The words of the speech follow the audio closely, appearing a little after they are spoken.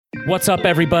What's up,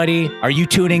 everybody? Are you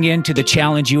tuning in to the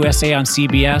Challenge USA on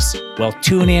CBS? Well,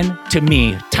 tune in to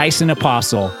me, Tyson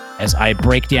Apostle, as I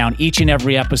break down each and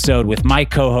every episode with my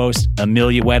co-host,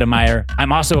 Amelia Wedemeyer.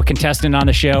 I'm also a contestant on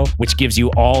the show, which gives you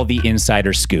all the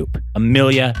insider scoop.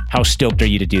 Amelia, how stoked are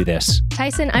you to do this?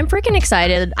 Tyson, I'm freaking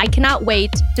excited. I cannot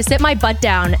wait to sit my butt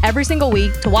down every single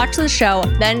week to watch the show,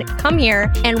 then come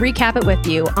here and recap it with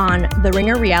you on the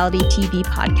Ringer Reality TV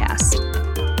podcast.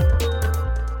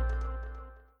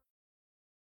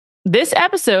 This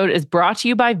episode is brought to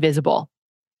you by Visible.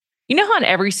 You know how in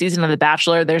every season of The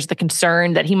Bachelor, there's the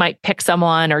concern that he might pick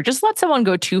someone or just let someone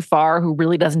go too far who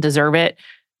really doesn't deserve it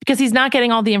because he's not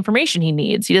getting all the information he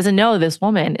needs. He doesn't know this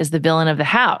woman is the villain of the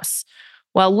house.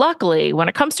 Well, luckily, when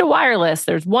it comes to wireless,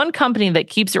 there's one company that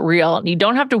keeps it real and you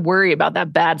don't have to worry about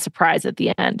that bad surprise at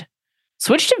the end.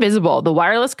 Switch to Visible, the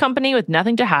wireless company with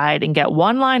nothing to hide, and get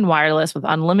one-line wireless with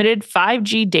unlimited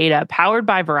 5G data powered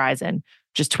by Verizon.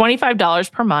 Just $25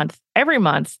 per month, every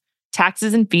month,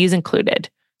 taxes and fees included.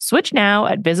 Switch now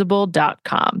at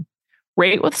Visible.com.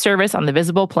 Rate with service on the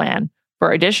Visible plan.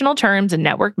 For additional terms and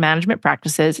network management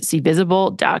practices, see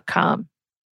Visible.com.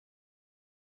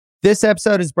 This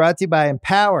episode is brought to you by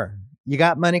Empower. You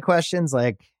got money questions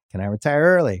like, can I retire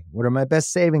early? What are my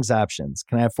best savings options?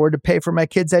 Can I afford to pay for my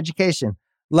kids' education?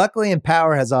 Luckily,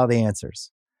 Empower has all the answers.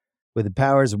 With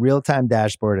Empower's real-time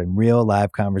dashboard and real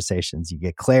live conversations, you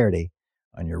get clarity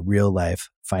on your real life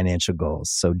financial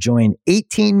goals. So join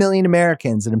 18 million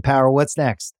Americans and empower what's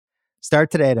next.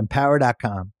 Start today at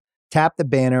empower.com. Tap the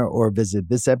banner or visit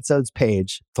this episode's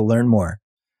page to learn more.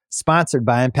 Sponsored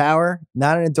by Empower,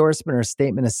 not an endorsement or a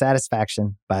statement of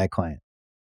satisfaction by a client.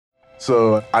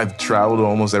 So I've traveled to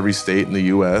almost every state in the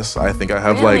US. I think I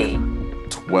have like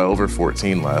 12 or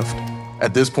 14 left.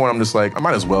 At this point, I'm just like, I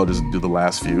might as well just do the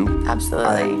last few.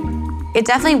 Absolutely. It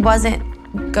definitely wasn't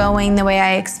going the way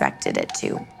I expected it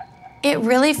to. It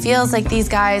really feels like these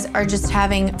guys are just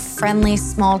having friendly,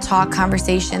 small talk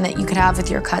conversation that you could have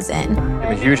with your cousin.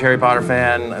 I'm a huge Harry Potter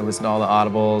fan. I listen to all the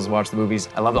audibles, watch the movies.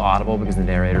 I love the Audible because the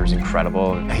narrator is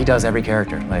incredible. He does every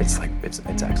character. It's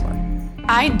excellent.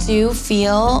 I do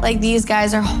feel like these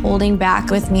guys are holding back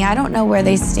with me. I don't know where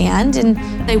they stand, and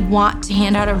they want to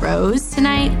hand out a rose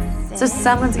tonight. So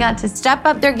someone's got to step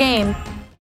up their game.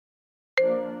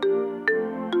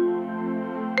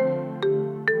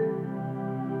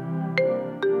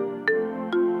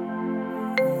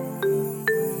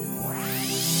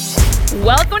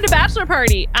 Welcome to Bachelor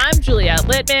Party. I'm Juliette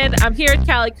Littman. I'm here with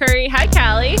Callie Curry. Hi,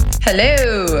 Callie.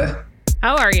 Hello.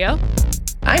 How are you?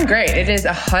 I'm great. It is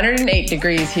 108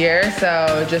 degrees here,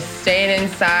 so just staying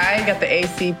inside. Got the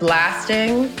AC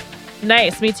blasting.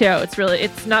 Nice. Me too.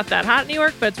 It's not that hot in New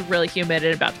York, but it's really humid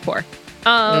and about to pour.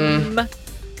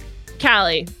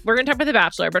 Callie, we're going to talk about The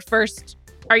Bachelor, but first,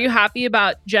 are you happy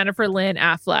about Jennifer Lynn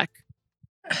Affleck?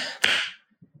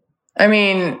 I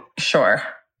mean, sure.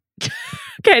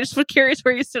 Okay, just was curious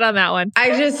where you stood on that one.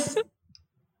 I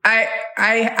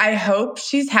hope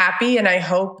she's happy and I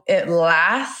hope it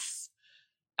lasts.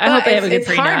 I hope they have a good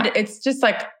prenup. It's just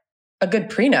like a good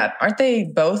prenup. Aren't they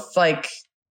both like...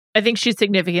 I think she's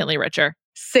significantly richer.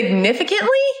 Significantly?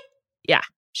 Yeah,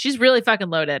 she's really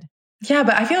fucking loaded. Yeah,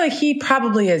 but I feel like he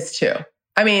probably is too.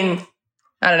 I mean,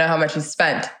 I don't know how much he's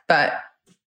spent, but...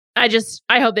 I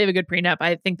hope they have a good prenup.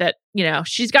 I think that,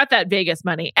 she's got that Vegas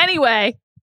money. Anyway...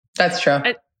 That's true.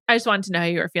 I just wanted to know how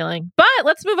you were feeling. But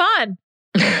let's move on.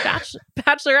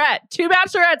 Bachelorette. 2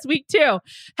 Bachelorettes, week 2.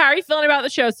 How are you feeling about the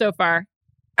show so far?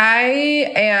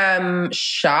 I am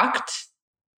shocked.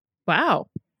 Wow.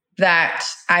 That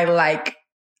I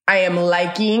am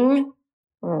liking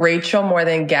Rachel more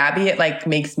than Gabby. It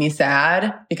makes me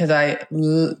sad because I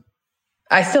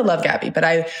still love Gabby,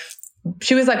 but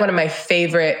she was one of my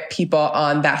favorite people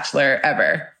on Bachelor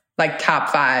ever. Top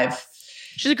 5.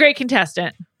 She's a great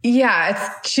contestant.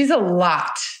 Yeah, she's a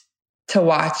lot to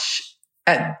watch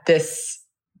at this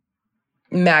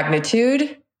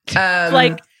magnitude. I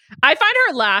find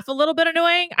her laugh a little bit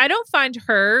annoying. I don't find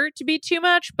her to be too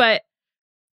much, but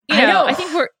I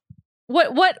think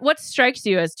what strikes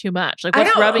you as too much?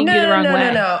 What's rubbing you the wrong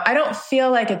way? No. I don't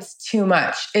feel like it's too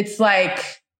much. It's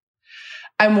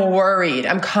I'm worried.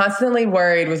 I'm constantly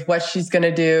worried with what she's going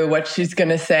to do, what she's going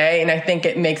to say. And I think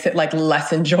it makes it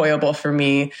less enjoyable for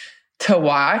me to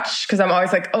watch because I'm always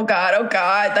oh God, oh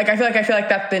God. I feel like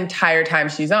that's the entire time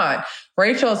she's on.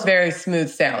 Rachel's very smooth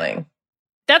sailing.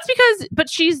 That's but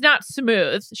she's not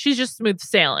smooth. She's just smooth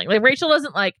sailing. Rachel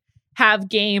doesn't have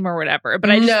game or whatever. But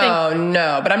I just think...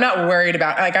 But I'm not worried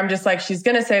about I'm just she's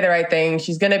going to say the right thing.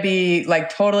 She's going to be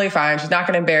totally fine. She's not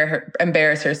going to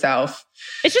embarrass herself.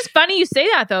 It's just funny you say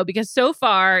that though, because so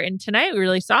far, and tonight we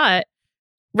really saw it,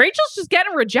 Rachel's just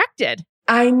getting rejected.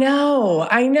 I know.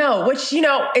 Which,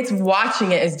 it's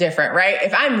watching it is different, right?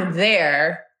 If I'm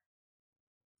there,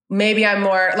 maybe I'm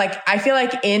more like, I feel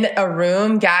like in a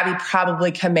room, Gabby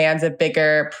probably commands a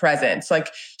bigger presence. Like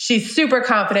she's super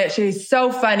confident. She's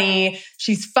so funny.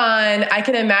 She's fun. I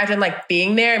can imagine like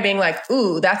being there and being like,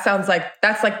 ooh, that's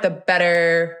like the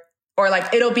better, or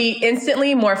like it'll be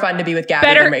instantly more fun to be with Gabby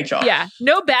than Rachel. Yeah.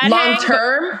 No bad long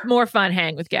term. More fun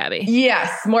hang with Gabby.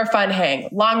 Yes. More fun hang.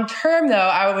 Long term though,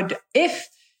 I would, if,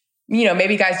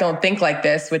 maybe guys don't think like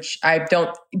this, which I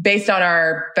don't, based on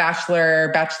our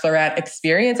bachelorette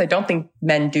experience, I don't think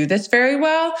men do this very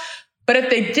well. But if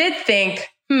they did think,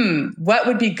 what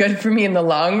would be good for me in the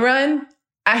long run?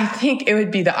 I think it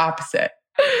would be the opposite.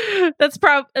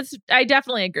 I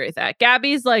definitely agree with that.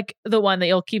 Gabby's like the one that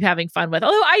you'll keep having fun with.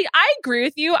 Although I agree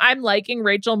with you. I'm liking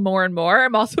Rachel more and more.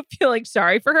 I'm also feeling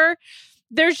sorry for her.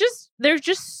 They're just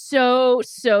so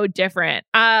different.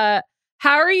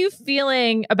 How are you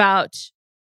feeling about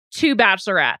two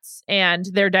bachelorettes and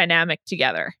their dynamic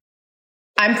together?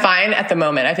 I'm fine at the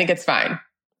moment. I think it's fine.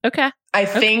 Okay. I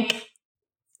think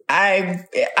I'm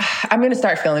going to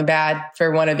start feeling bad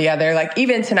for one or the other. Like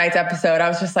even tonight's episode, I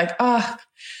was just like, oh,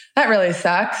 that really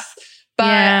sucks. But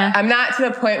I'm not to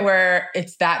the point where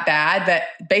it's that bad. But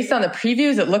based on the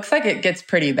previews, it looks like it gets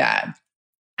pretty bad.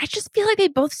 I just feel like they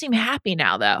both seem happy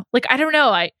now, though. Like, I don't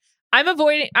know. I'm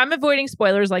avoiding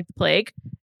spoilers like the plague.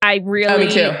 Me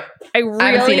too. I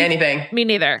haven't seen anything. Me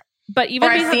neither. But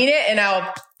I've seen it and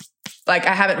I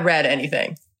haven't read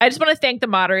anything. I just want to thank the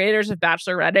moderators of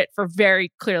Bachelor Reddit for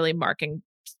very clearly marking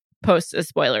posts as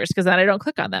spoilers, because then I don't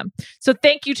click on them. So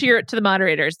thank you to the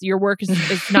moderators. Your work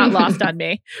is not lost on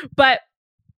me. But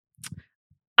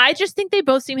I just think they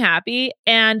both seem happy.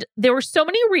 And there were so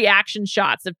many reaction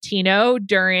shots of Tino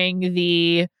during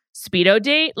the Speedo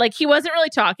date. Like he wasn't really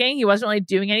talking. He wasn't really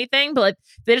doing anything, but like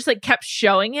they just like kept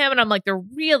showing him. And I'm like, they're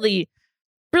really,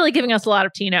 really giving us a lot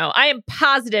of Tino. I am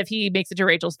positive he makes it to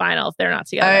Rachel's final if they're not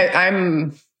together.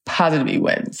 I'm positive he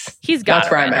wins. He's got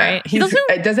That's where I'm at. Right?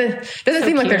 It doesn't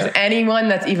seem like there's anyone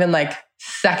that's even like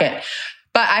second.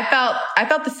 But I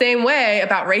felt the same way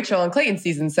about Rachel and Clayton's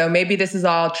season. So maybe this is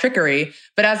all trickery.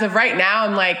 But as of right now,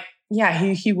 I'm like, yeah,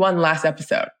 he won last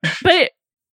episode. But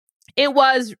it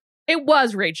was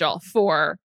Rachel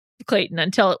for Clayton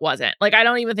until it wasn't. Like, I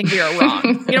don't even think we were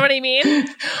wrong. You know what I mean?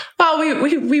 Well,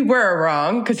 we were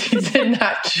wrong because he did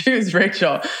not choose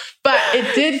Rachel. But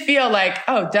it did feel like,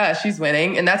 oh, duh, she's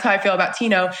winning. And that's how I feel about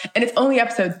Tino. And it's only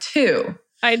episode 2.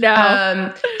 I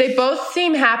know. They both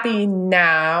seem happy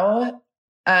now.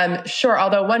 Sure,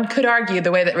 although one could argue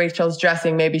the way that Rachel's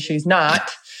dressing, maybe she's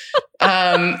not.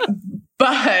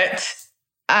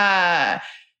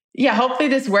 Yeah, hopefully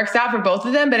this works out for both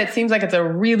of them, but it seems like it's a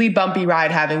really bumpy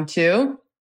ride having two.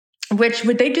 Which,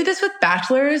 would they do this with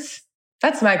bachelors?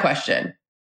 That's my question.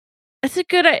 It's a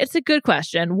good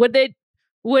question. Would they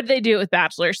do it with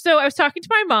bachelors? So I was talking to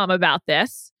my mom about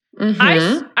this.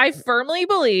 Mm-hmm. I firmly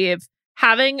believe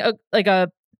having a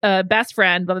best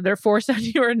friend, whether they're forced on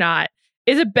you or not,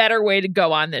 is a better way to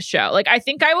go on this show. Like, I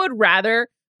think I would rather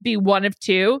be one of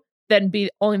two than be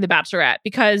only the bachelorette,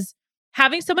 because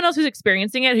having someone else who's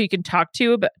experiencing it, who you can talk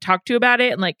to about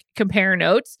it and like compare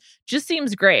notes, just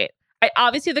seems great.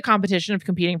 Obviously the competition of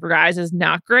competing for guys is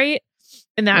not great,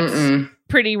 and that's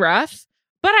pretty rough.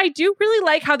 But I do really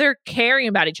like how they're caring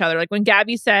about each other. Like when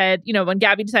Gabby said, when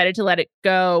Gabby decided to let it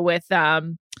go with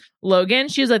Logan,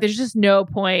 she was like, there's just no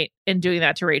point in doing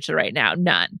that to Rachel right now.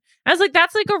 None. I was like,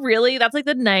 that's like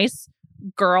the nice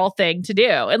girl thing to do.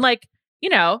 And like,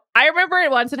 I remember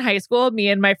it once in high school, me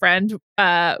and my friend,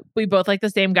 we both like the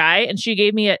same guy, and she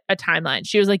gave me a timeline.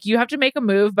 She was like, you have to make a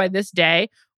move by this day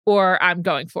or I'm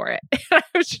going for it. I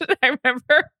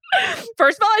remember,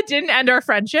 first of all, I didn't end our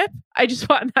friendship. I just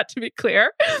want that to be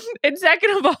clear. And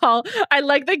second of all, I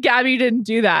like that Gabby didn't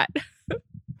do that.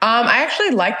 I actually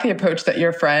liked the approach that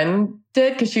your friend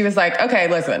did, because she was like, okay,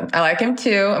 listen, I like him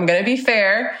too. I'm going to be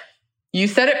fair. You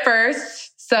said it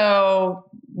first, so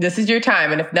this is your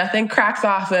time. And if nothing cracks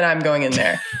off, then I'm going in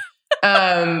there.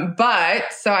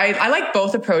 So I like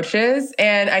both approaches.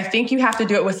 And I think you have to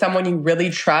do it with someone you really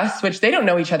trust, which they don't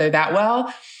know each other that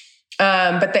well.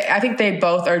 But I think they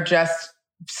both are just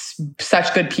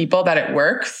such good people that it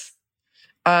works.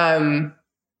 But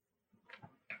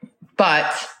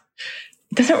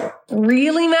it doesn't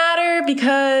really matter,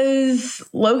 because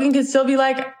Logan could still be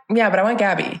like, yeah, but I want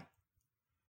Gabby.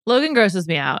 Logan grosses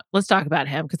me out. Let's talk about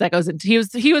him, because that goes into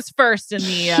he was first in the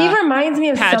he reminds me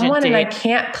of someone, date. And I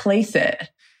can't place it.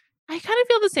 I kind of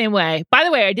feel the same way. By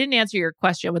the way, I didn't answer your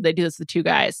question. Would they do this with two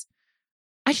guys?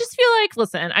 I just feel like,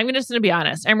 listen, I'm just going to be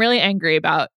honest. I'm really angry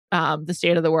about the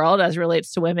state of the world as it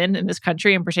relates to women in this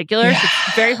country in particular. Yeah. So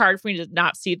it's very hard for me to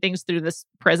not see things through this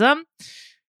prism.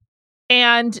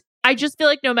 And I just feel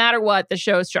like no matter what, the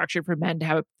show is structured for men to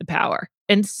have the power.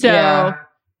 And so,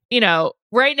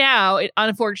 right now, it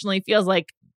unfortunately feels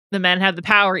like the men have the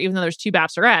power, even though there's 2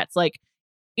 bachelorettes. Like,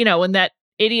 when that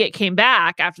idiot came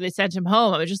back after they sent him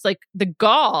home, it was just like the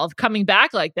gall of coming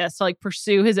back like this to like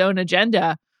pursue his own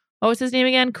agenda. What was his name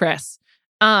again? Chris.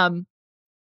 And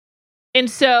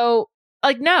so,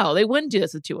 like, no, they wouldn't do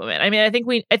this with 2 women. I mean, I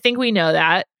think we know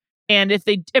that. And if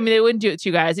they wouldn't do it with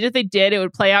 2 guys. And if they did, it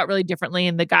would play out really differently.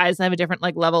 And the guys have a different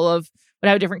like level would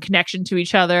have a different connection to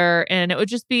each other. And it would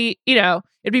just be, it'd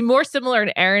be more similar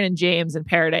to Aaron and James in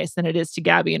Paradise than it is to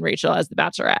Gabby and Rachel as the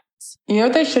Bachelorettes. You know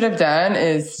what they should have done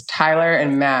is Tyler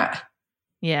and Matt.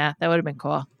 Yeah, that would have been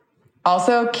cool.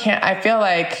 Also, I feel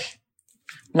like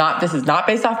this is not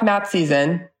based off Matt's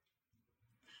season.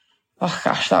 Oh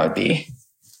gosh, that would be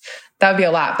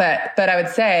a lot. But I would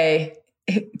say,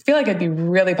 I feel like it'd be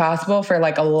really possible for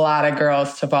like a lot of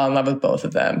girls to fall in love with both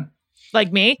of them.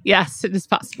 Like me? Yes, it is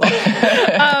possible.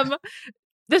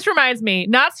 This reminds me,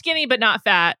 not skinny, but not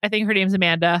fat. I think her name's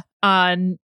Amanda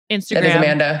on Instagram. It is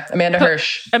Amanda. Amanda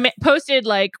Hirsch. Posted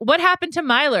like, what happened to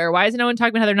Myler? Why is no one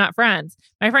talking about how they're not friends?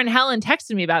 My friend Helen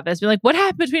texted me about this. Be like, what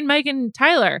happened between Mike and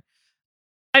Tyler?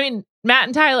 I mean, Matt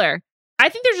and Tyler. I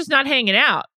think they're just not hanging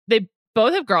out. They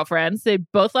both have girlfriends. They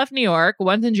both left New York.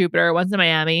 One's in Jupiter. One's in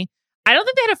Miami. I don't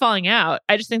think they had a falling out.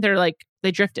 I just think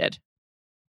they drifted.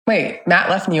 Wait, Matt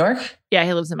left New York? Yeah,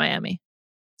 he lives in Miami.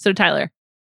 So Tyler.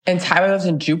 And Tyler lives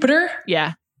in Jupiter?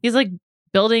 Yeah. He's like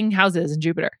building houses in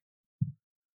Jupiter.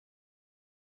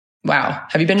 Wow.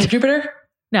 Have you been to Jupiter?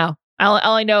 No. All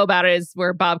I know about it is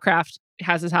where Bob Kraft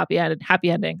has his happy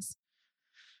endings.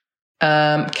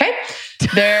 Okay.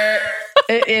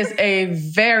 It is a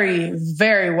very,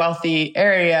 very wealthy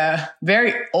area,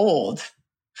 very old.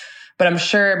 But I'm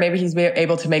sure maybe he's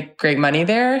able to make great money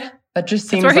there. That just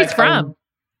seems that's where like he's from.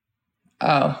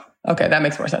 Oh, okay. That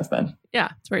makes more sense then. Yeah,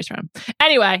 that's where he's from.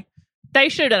 Anyway, they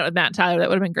should have done it with Matt and Tyler. That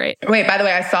would have been great. Wait, by the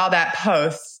way, I saw that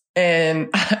post and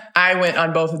I went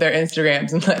on both of their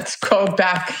Instagrams and scrolled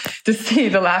back to see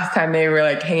the last time they were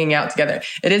like hanging out together.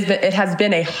 It has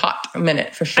been a hot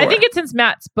minute for sure. I think it's since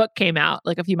Matt's book came out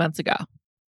like a few months ago.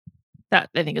 That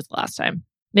I think is the last time.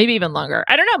 Maybe even longer.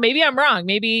 I don't know. Maybe I'm wrong.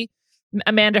 Maybe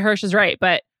Amanda Hirsch is right.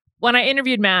 But when I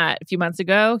interviewed Matt a few months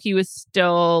ago, he was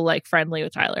still like friendly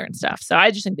with Tyler and stuff. So I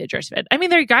just think they drifted. I mean,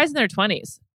 they're guys in their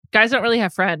 20s. Guys don't really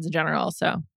have friends in general.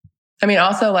 So, I mean,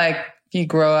 also like if you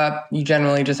grow up, you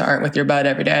generally just aren't with your bud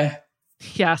every day.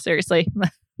 Yeah, seriously.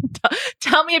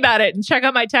 Tell me about it and check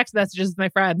out my text messages with my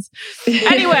friends.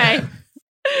 Anyway,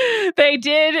 they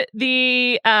did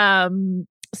the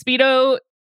Speedo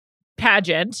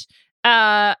pageant.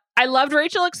 I loved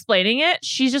Rachel explaining it.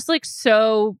 She's just like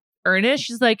so earnest.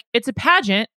 She's like, it's a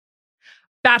pageant,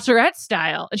 Bachelorette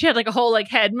style. And she had like a whole like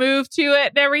head move to it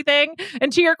and everything.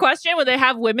 And to your question, would they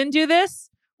have women do this?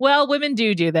 Well, women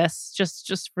do this.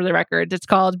 Just for the record, it's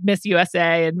called Miss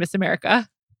USA and Miss America.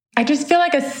 I just feel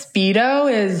like a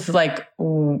Speedo is like,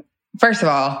 first of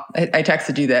all, I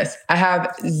texted you this. I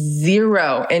have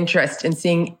zero interest in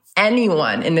seeing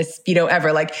anyone in this Speedo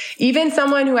ever. Like even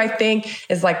someone who I think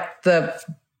is like the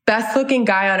best looking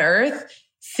guy on earth,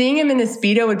 seeing him in a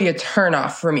Speedo would be a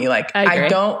turnoff for me. Like I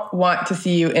don't want to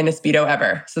see you in a Speedo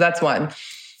ever. So that's one.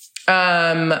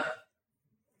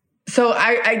 So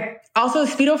I also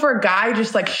Speedo for a guy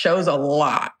just like shows a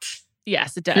lot.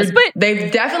 Yes, it does. But they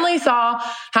definitely saw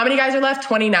how many guys are left?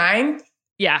 29?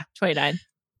 Yeah, 29.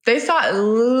 They saw at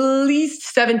least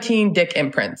 17 dick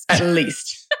imprints, at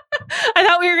least. I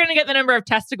thought we were going to get the number of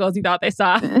testicles you thought they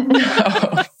saw.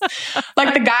 No.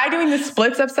 Like the guy doing the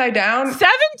splits upside down.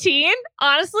 17?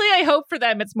 Honestly, I hope for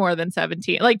them it's more than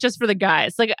 17. Like just for the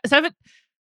guys. Like 7.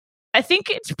 I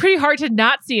think it's pretty hard to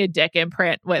not see a dick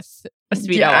imprint with a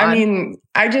Speedo on. I mean,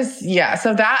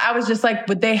 So that I was just like,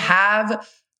 would they have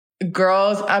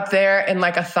girls up there in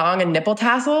like a thong and nipple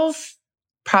tassels?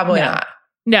 Probably not.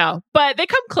 No, but they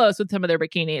come close with some of their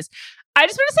bikinis. I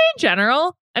just want to say in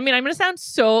general, I mean, I'm going to sound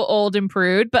so old and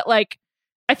prude, but like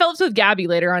I felt this with Gabby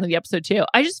later on in the episode too.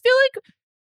 I just feel like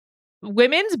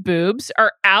women's boobs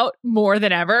are out more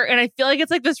than ever. And I feel like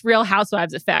it's like this Real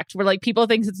Housewives effect where like people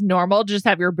think it's normal to just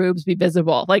have your boobs be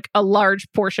visible, like a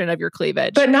large portion of your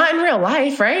cleavage. But not in real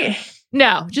life, right?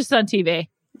 No, just on TV.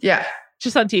 Yeah.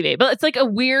 Just on TV. But it's like a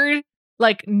weird,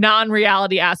 like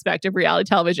non-reality aspect of reality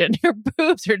television. Your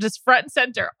boobs are just front and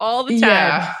center all the time.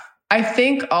 Yeah. I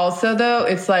think also though,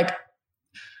 it's like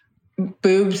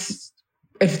boobs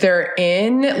if they're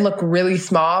in, look really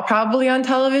small probably on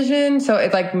television. So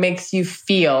it like makes you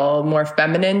feel more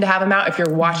feminine to have them out if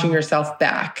you're watching yourself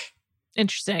back.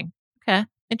 Interesting. Okay.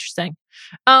 Interesting.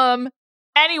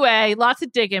 Anyway, lots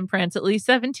of dick imprints, at least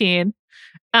 17.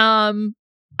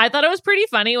 I thought it was pretty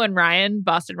funny when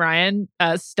Boston Ryan,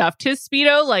 stuffed his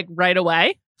Speedo like right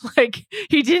away. Like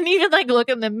he didn't even like look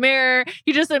in the mirror.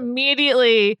 He just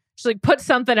immediately just like put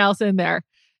something else in there.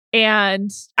 And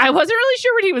I wasn't really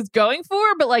sure what he was going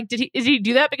for, but like, did he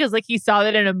do that because like he saw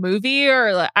that in a movie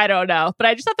or like, I don't know, but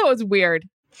I just thought that was weird.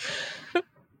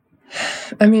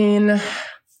 I mean,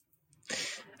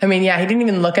 yeah, he didn't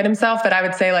even look at himself, but I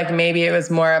would say like maybe it was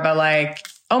more of a like,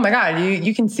 oh my God,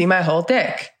 you can see my whole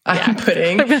dick. I'm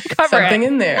putting something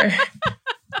in there.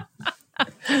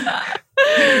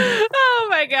 Oh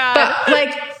my God. But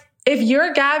like, if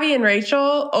you're Gabby and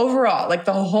Rachel overall, like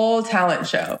the whole talent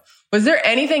show, was there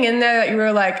anything in there that you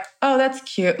were like, oh, that's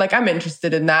cute. Like, I'm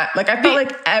interested in that. Like, I felt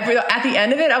like at the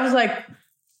end of it, I was like,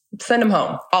 send him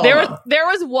home. There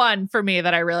was one for me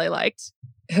that I really liked.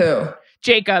 Who?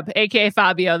 Jacob, aka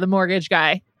Fabio, the mortgage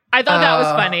guy. I thought that was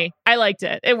funny. I liked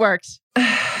it. It worked.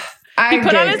 He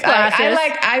put on his glasses.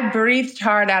 I breathed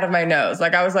hard out of my nose.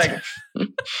 Like I was like,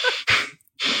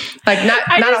 like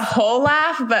not a whole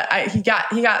laugh, but he got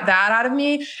that out of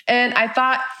me. And I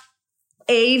thought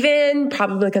Avon,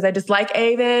 probably because I just like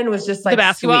Avon, was just like the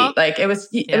basketball. Sweet. Like it was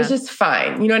just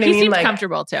fine. You know what I mean? He seemed like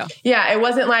comfortable too. Yeah, it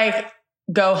wasn't like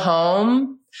go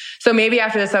home. So maybe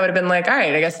after this, I would have been like, all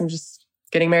right, I guess I'm just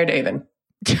getting married to Avon.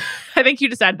 I think you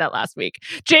decided that last week.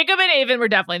 Jacob and Avon were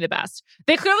definitely the best.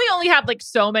 They clearly only had like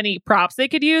so many props they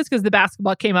could use because the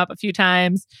basketball came up a few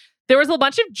times. There was a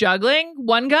bunch of juggling.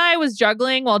 One guy was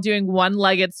juggling while doing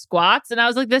one-legged squats. And I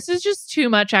was like, this is just too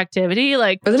much activity.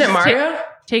 Like, wasn't it Mario?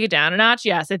 Take it down a notch.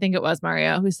 Yes, I think it was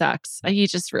Mario, who sucks.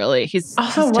 He's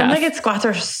also one-legged squats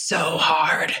are so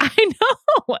hard. I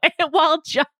know. While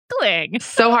juggling.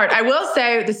 So hard. I will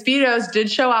say the Speedos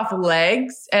did show off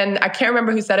legs. And I can't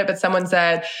remember who said it, but someone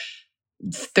said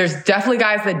there's definitely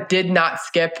guys that did not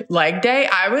skip leg day.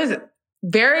 I was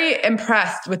very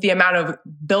impressed with the amount of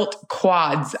built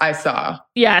quads I saw.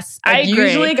 Yes, I agree.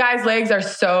 Usually guys' legs are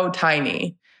so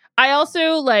tiny. I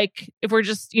also like, if we're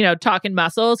just, talking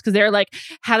muscles, because they're like,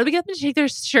 how do we get them to take their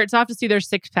shirts off to see their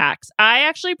six packs? I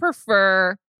actually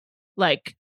prefer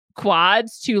like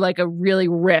quads to like a really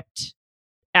ripped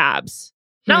abs.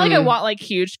 Not like I want like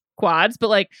huge quads, but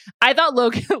like I thought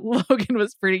Logan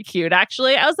was pretty cute.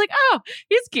 Actually, I was like, oh,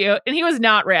 he's cute, and he was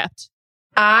not ripped.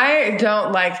 I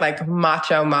don't like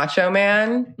macho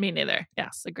man. Me neither.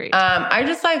 Yes, agreed. I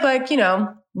just like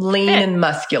lean and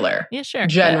muscular. Yeah, sure.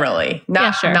 Generally,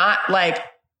 not like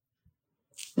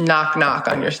knock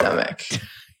on your stomach.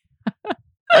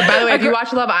 By the way, if you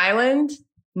watch Love Island,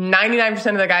 99%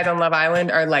 of the guys on Love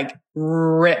Island are like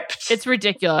ripped. It's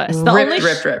ridiculous.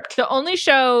 Ripped. The only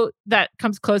show that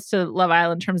comes close to Love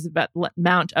Island in terms of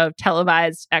amount of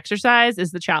televised exercise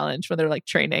is The Challenge, when they're like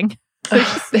training.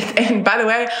 And by the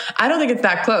way, I don't think it's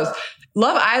that close.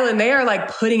 Love Island, they are like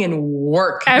putting in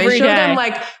work. They show them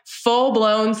like full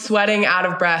blown sweating out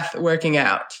of breath working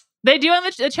out. They do on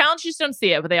the Challenge. You just don't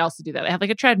see it, but they also do that. They have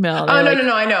like a treadmill. Oh,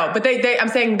 no, I know. But I'm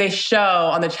saying they show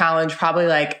on the Challenge probably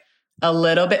like a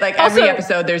little bit. Like every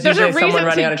episode, there's usually someone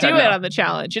running on a treadmill. Do it on the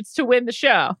Challenge. It's to win the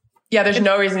show. Yeah, there's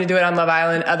no reason to do it on Love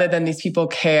Island other than these people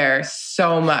care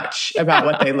so much about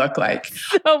what they look like.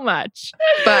 So much.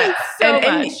 But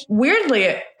and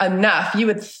weirdly enough, you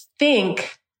would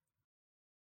think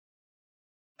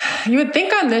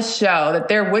on this show that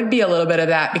there would be a little bit of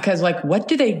that, because like, what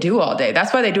do they do all day?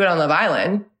 That's why they do it on Love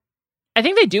Island. I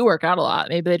think they do work out a lot.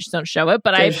 Maybe they just don't show it.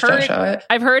 But I've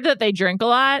heard that they drink a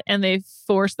lot, and they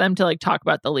force them to like talk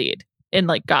about the lead in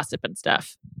like gossip and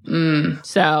stuff.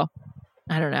 So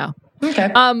I don't know.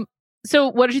 Okay. So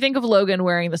what did you think of Logan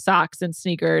wearing the socks and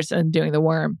sneakers and doing the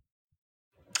worm?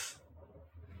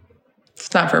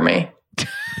 It's not for me.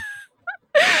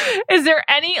 Is there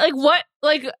any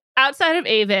outside of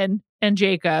Avon and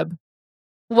Jacob,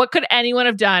 what could anyone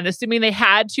have done, assuming they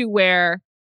had to wear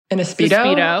a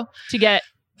Speedo to get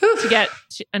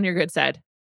on your good side?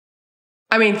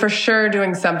 I mean, for sure,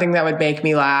 doing something that would make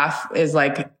me laugh is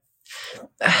the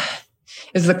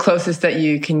closest that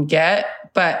you can get.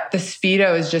 But the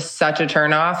Speedo is just such a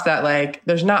turnoff that like,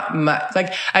 there's not much.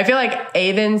 Like, I feel like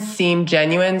Avon seemed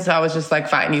genuine. So I was just like,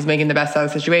 fine. He's making the best out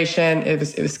of the situation. It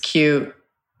was cute.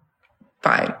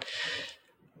 Fine.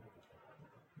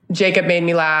 Jacob made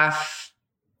me laugh.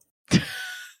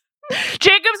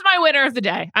 Jacob's my winner of the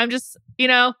day. I'm just,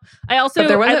 I also... But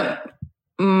there wasn't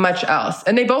much else.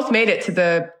 And they both made it to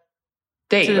the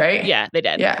date, right? Yeah, they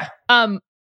did. Yeah.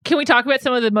 Can we talk about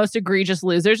some of the most egregious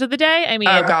losers of the day? I mean,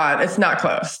 oh God, it's not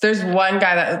close. There's one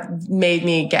guy that made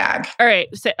me gag. All right,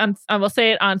 we'll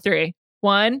say it on 3.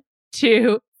 1,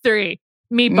 2, 3.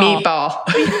 Meatball.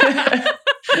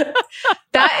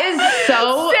 That is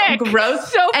so sick.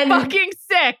 Gross. So fucking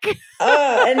sick.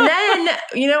 And then,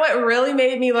 you know what really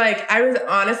made me like, I was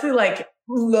honestly like,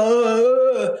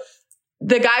 ugh.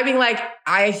 The guy being like,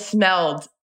 I smelled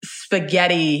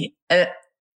spaghetti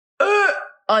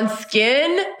on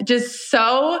skin, just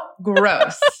so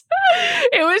gross.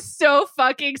 It was so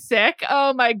fucking sick.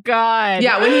 Oh my God.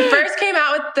 Yeah, when he first came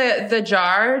out with the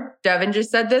jar, Devin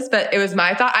just said this, but it was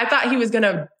my thought. I thought he was going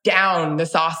to down the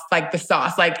sauce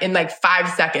in like 5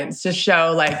 seconds to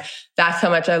show like, that's how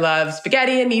much I love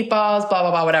spaghetti and meatballs, blah,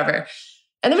 blah, blah, whatever.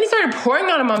 And then when he started pouring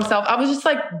on himself, I was just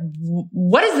like,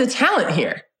 what is the talent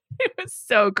here? It was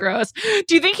so gross.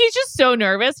 Do you think he's just so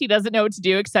nervous he doesn't know what to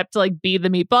do except to like be the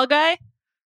meatball guy?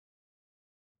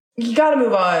 You got to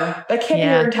move on. That can't be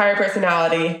your entire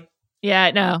personality.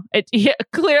 Yeah, no. It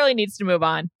clearly needs to move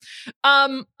on.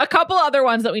 A couple other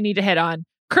ones that we need to hit on.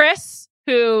 Chris,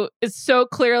 who is so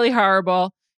clearly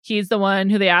horrible. He's the one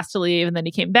who they asked to leave and then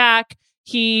he came back.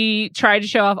 He tried to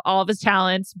show off all of his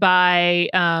talents by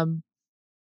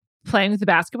playing with the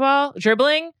basketball,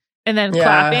 dribbling, and then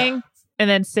clapping, and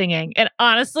then singing. And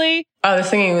honestly... Oh, the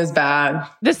singing was bad.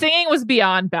 The singing was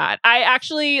beyond bad. I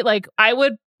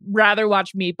would rather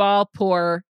watch Meatball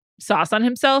pour sauce on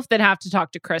himself than have to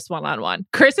talk to Chris one-on-one.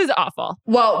 Chris is awful.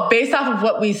 Well, based off of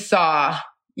what we saw,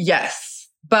 yes.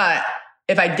 But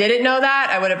if I didn't know that,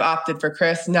 I would have opted for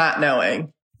Chris not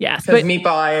knowing. Yes. Because Meatball,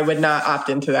 I would not opt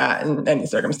into that in any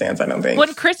circumstance, I don't think.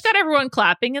 When Chris got everyone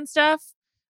clapping and stuff,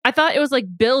 I thought it was like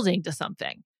building to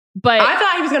something. But I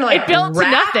thought he was going to like it built rap.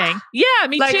 to nothing. Yeah,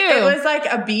 me like, too. It was like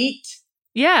a beat.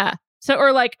 Yeah. So,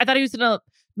 or like, I thought he was going to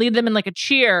lead them in like a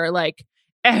cheer, like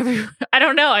I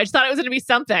don't know. I just thought it was going to be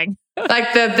something.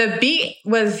 Like the beat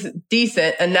was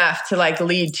decent enough to like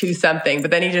lead to something, but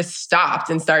then he just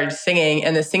stopped and started singing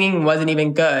and the singing wasn't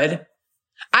even good.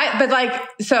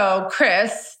 So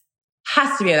Chris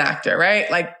has to be an actor, right?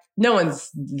 Like no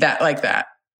one's that like that.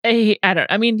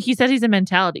 I mean, he said he's a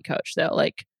mentality coach though.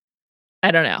 Like, I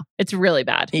don't know. It's really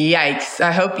bad. Yikes.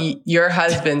 I hope your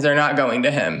husbands are not going to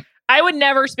him. I would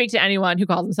never speak to anyone who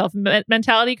calls himself a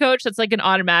mentality coach. That's like an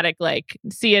automatic, like,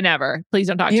 see you never. Please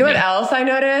don't talk to me. You know what else I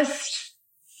noticed?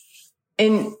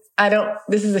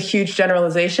 This is a huge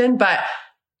generalization, but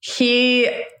he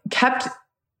kept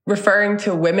referring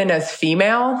to women as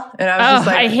female. And I was just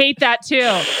like, I hate that too.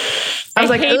 I was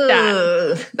like,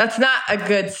 that. That's not a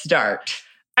good start.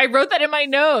 I wrote that in my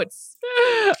notes.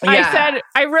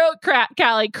 I wrote,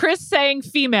 Callie, Chris saying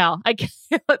female.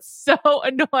 It's so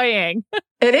annoying.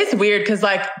 It is weird because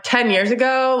like 10 years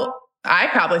ago, I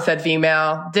probably said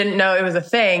female, didn't know it was a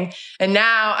thing. And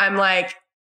now I'm like,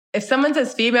 if someone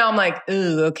says female, I'm like,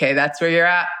 ooh, okay, that's where you're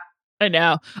at. I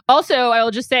know. Also, I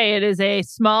will just say it is a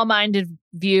small-minded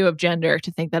view of gender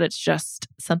to think that it's just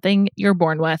something you're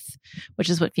born with, which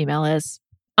is what female is.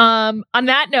 On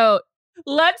that note,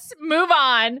 let's move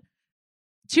on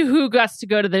to who gets to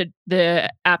go to the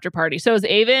after party. So is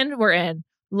Avon, we're in.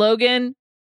 Logan,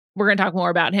 we're going to talk more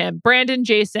about him. Brandon,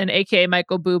 Jason, aka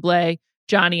Michael Bublé,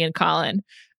 Johnny, and Colin.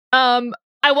 I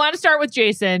want to start with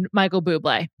Jason, Michael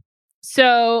Bublé.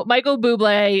 So Michael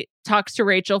Bublé talks to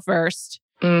Rachel first,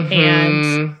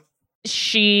 and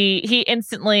he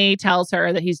instantly tells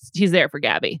her that he's there for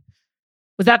Gabby.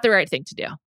 Was that the right thing to do?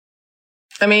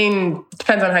 I mean,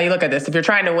 depends on how you look at this. If you're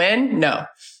trying to win, no.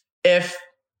 If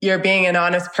you're being an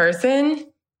honest person,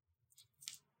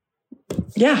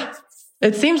 yeah.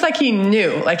 It seems like he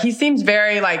knew. Like, he seems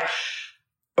very, like,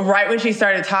 right when she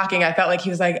started talking, I felt like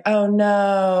he was like, oh,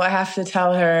 no, I have to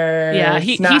tell her. Yeah,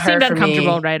 he seemed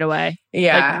uncomfortable right away.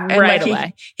 Yeah. Like, right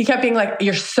away. He kept being like,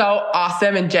 you're so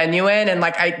awesome and genuine. And,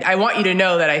 like, I want you to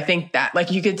know that I think that. Like,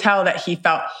 you could tell that he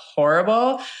felt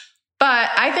horrible.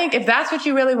 But I think if that's what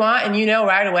you really want and you know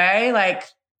right away, like,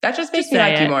 that just makes me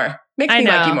like you more. Makes me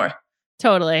like you more.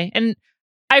 Totally. And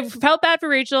I felt bad for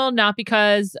Rachel, not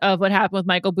because of what happened with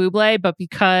Michael Bublé, but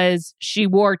because she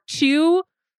wore 2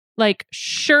 like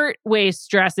shirtwaist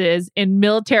dresses in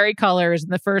military colors in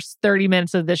the first 30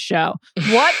 minutes of this show.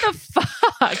 What the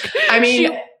fuck? I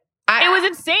mean, it was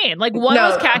insane. Like one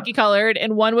was khaki colored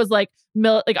and one was like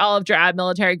olive drab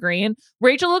military green.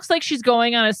 Rachel looks like she's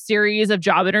going on a series of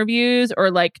job interviews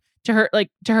or like to her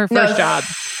first job.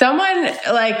 Someone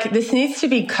like this needs to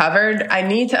be covered. I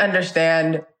need to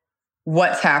understand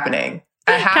what's happening.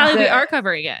 Callie, we are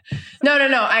covering it. No.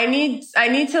 I need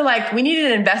to like, we need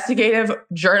an investigative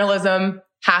journalism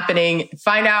happening,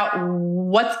 find out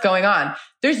what's going on.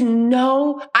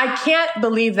 I can't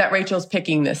believe that Rachel's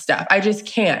picking this stuff. I just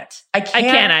can't. I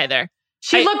can't either.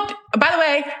 By the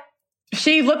way,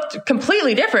 she looked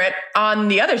completely different on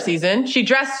the other season. She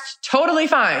dressed totally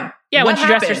fine. Yeah, when she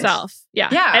dressed herself. Yeah.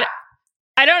 Yeah.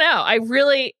 I don't know.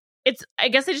 I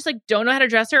guess I just like don't know how to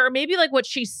dress her, or maybe like what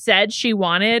she said she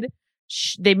wanted,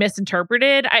 they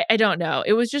misinterpreted. I don't know.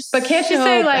 It was just But can't you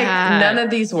say like none of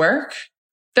these work?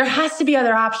 There has to be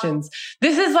other options.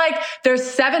 This is like there's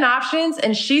 7 options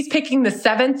and she's picking the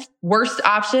 7th worst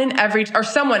option or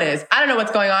someone is. I don't know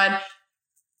what's going on.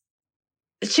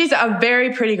 She's a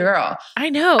very pretty girl.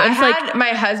 I know. I had my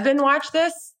husband watch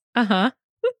this. Uh-huh.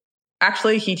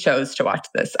 Actually, he chose to watch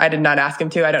this. I did not ask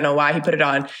him to. I don't know why he put it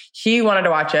on. He wanted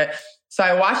to watch it. So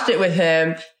I watched it with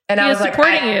him. And I was like,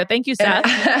 supporting you. Thank you, Seth.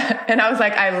 And I was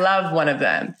like, I love one of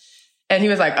them. And he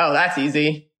was like, oh, that's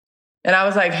easy. And I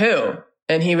was like, who?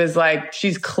 And he was like,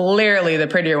 she's clearly the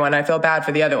prettier one. I feel bad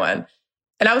for the other one.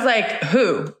 And I was like,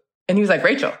 who? And he was like,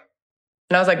 Rachel.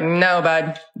 And I was like, no,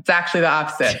 bud. It's actually the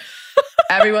opposite.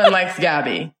 Everyone likes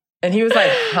Gabby. And he was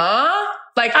like, huh?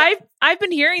 Like I've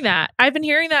been hearing that. I've been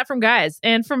hearing that from guys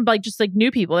and from like just like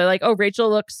new people. They're like, oh,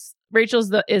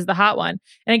 Rachel's is the hot one.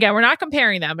 And again, we're not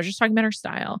comparing them. We're just talking about her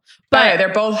style. But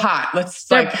they're both hot.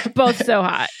 They're both so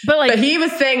hot. But he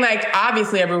was saying like,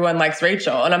 obviously everyone likes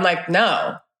Rachel. And I'm like,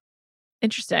 no.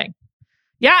 Interesting.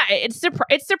 Yeah, it's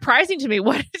surprising to me.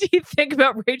 What did you think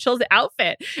about Rachel's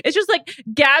outfit? It's just like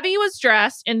Gabby was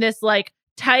dressed in this like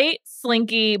tight,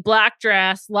 slinky black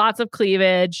dress, lots of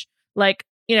cleavage, like,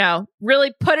 you know,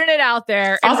 really putting it out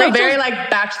there. And also very like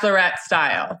bachelorette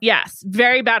style. Yes,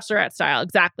 very bachelorette style.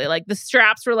 Exactly. Like the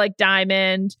straps were like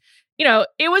diamond. You know,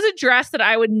 it was a dress that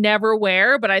I would never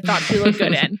wear, but I thought she looked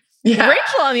good in. Yeah.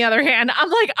 Rachel, on the other hand, I'm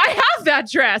like, I have that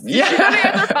dress. Did you go to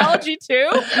Anthropologie too?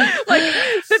 Like,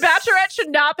 the Bachelorette should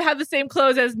not have the same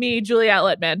clothes as me, Juliette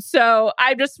Littman. So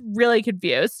I'm just really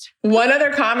confused. One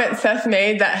other comment Seth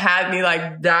made that had me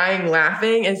like dying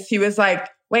laughing is he was like,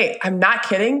 wait, I'm not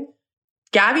kidding.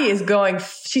 Gabby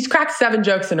she's cracked 7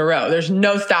 jokes in a row. There's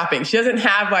no stopping. She doesn't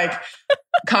have like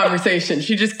conversation.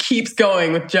 She just keeps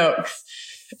going with jokes.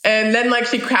 And then like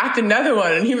she cracked another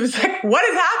one and he was like, what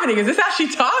is happening? Is this how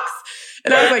she talks?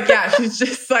 And I was like, yeah, she's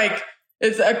just like,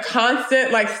 it's a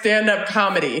constant like stand-up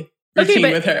comedy routine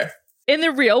with her. In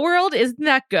the real world, isn't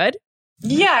that good?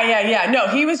 Yeah. No,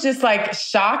 he was just like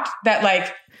shocked that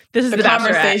like the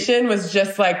conversation was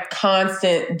just like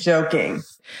constant joking.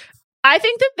 I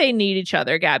think that they need each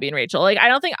other, Gabby and Rachel. Like, I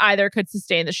don't think either could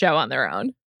sustain the show on their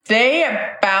own.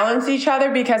 They balance each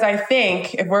other because I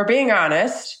think, if we're being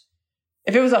honest,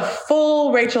 if it was a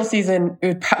full Rachel season,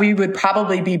 we would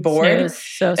probably be bored. And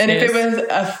if it was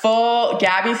a full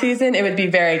Gabby season, it would be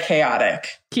very chaotic.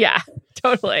 Yeah,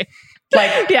 totally.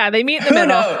 Like, yeah, they meet in the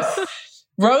middle. Who knows?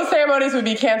 Rose ceremonies would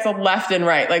be canceled left and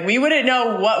right. Like, we wouldn't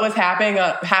know what was happening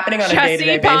on a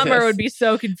day-to-day basis. Jesse Palmer would be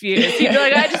so confused. He'd be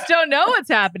like, I just don't know what's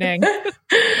happening.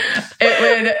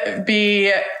 It would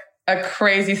be a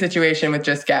crazy situation with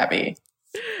just Gabby.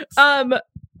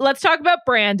 Let's talk about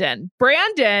Brandon.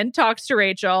 Brandon talks to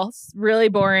Rachel. Really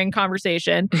boring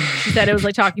conversation. She said it was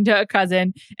like talking to a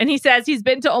cousin. And he says he's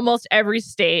been to almost every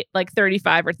state, like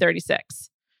 35 or 36.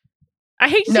 I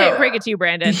hate to break it to you,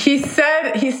 Brandon. He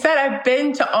said, I've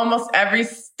been to almost every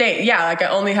state. Yeah, like I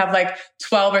only have like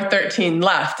 12 or 13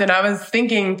 left. And I was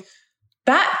thinking,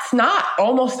 that's not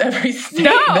almost every state.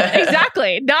 No,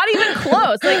 exactly. Not even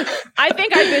close. Like, I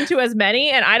think I've been to as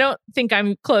many, and I don't think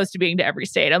I'm close to being to every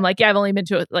state. I'm like, yeah, I've only been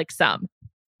to like some.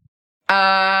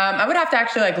 I would have to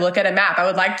actually like look at a map. I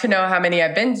would like to know how many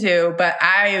I've been to, but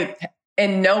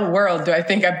in no world do I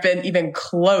think I've been even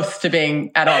close to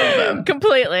being at all of them.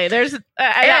 Completely. That was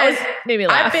made me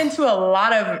laugh. I've been to a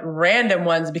lot of random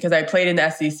ones because I played in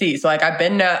the SEC. So like I've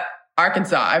been to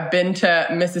Arkansas, I've been to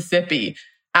Mississippi,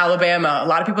 Alabama. A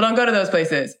lot of people don't go to those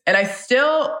places. And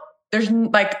there's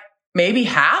like maybe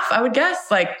half, I would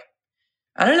guess. Like,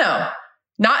 I don't know.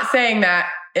 Not saying that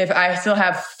if I still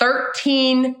have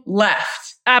 13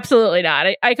 left. Absolutely not.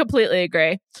 I completely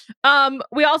agree.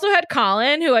 We also had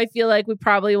Colin, who I feel like we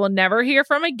probably will never hear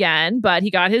from again, but he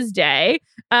got his day.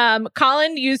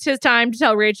 Colin used his time to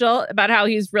tell Rachel about how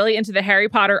he's really into the Harry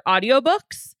Potter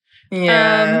audiobooks.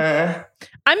 Yeah.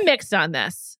 I'm mixed on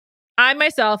this. I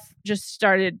myself just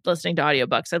started listening to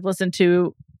audiobooks. I've listened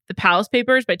to The Palace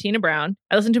Papers by Tina Brown.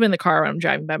 I listen to them in the car when I'm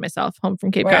driving by myself home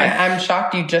from Cape Cod. I'm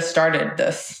shocked you just started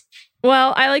this.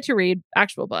 Well, I like to read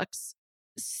actual books.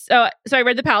 So I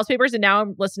read The Palace Papers, and now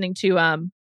I'm listening to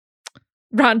Ron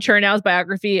Chernow's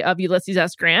biography of Ulysses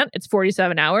S. Grant. It's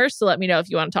 47 hours, so let me know if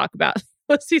you want to talk about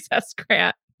Ulysses S.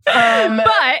 Grant.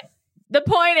 But the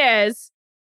point is,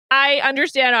 I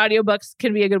understand audiobooks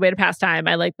can be a good way to pass time.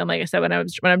 I like them, like I said, when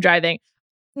I'm driving.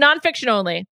 Nonfiction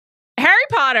only. Harry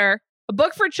Potter, a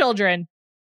book for children.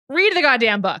 Read the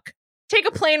goddamn book. Take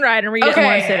a plane ride and read it in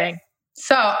one sitting.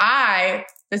 So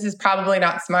this is probably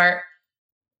not smart,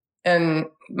 and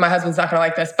my husband's not going to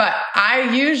like this, but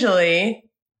I usually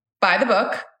buy the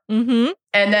book and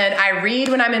then I read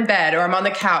when I'm in bed or I'm on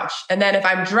the couch. And then if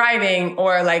I'm driving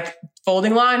or like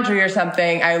folding laundry or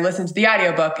something, I listen to the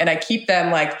audiobook and I keep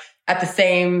them like at the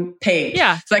same page.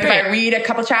 Yeah. So like if I read a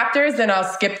couple chapters, then I'll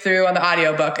skip through on the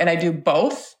audiobook, and I do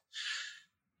both.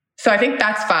 So I think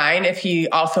that's fine if he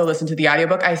also listened to the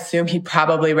audiobook. I assume he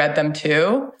probably read them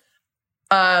too.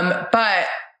 But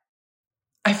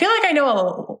I feel like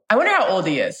I wonder how old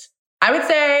he is. I would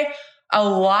say a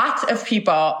lot of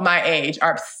people my age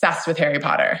are obsessed with Harry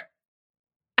Potter.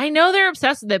 I know they're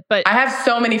obsessed with it, but I have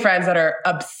so many friends that are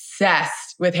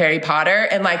obsessed with Harry Potter.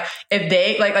 And like, if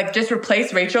they like just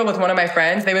replace Rachel with one of my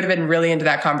friends, they would have been really into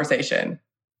that conversation.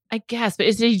 I guess, but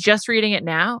is he just reading it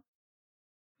now?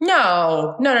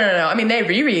 No. I mean, they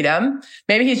reread them.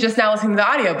 Maybe he's just now listening to the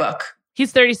audiobook.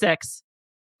 He's 36.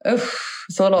 Oof,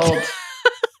 it's a little old.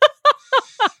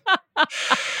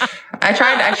 I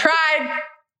tried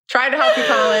to help you,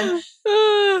 Colin.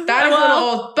 That is a little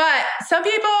old. But some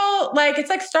people, like,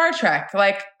 it's like Star Trek.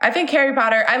 Like, I think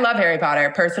I love Harry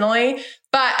Potter personally,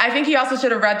 but I think he also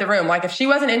should have read The Room. Like, if she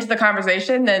wasn't into the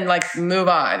conversation, then like move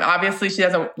on. Obviously, she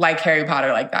doesn't like Harry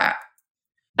Potter like that.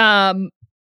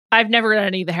 I've never read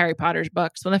any of the Harry Potter's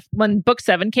books. When book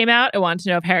 7 came out, I wanted to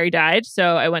know if Harry died.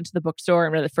 So I went to the bookstore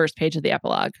and read the first page of the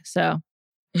epilogue. So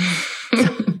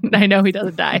I know he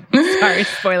doesn't die. Sorry,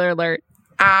 spoiler alert.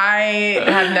 I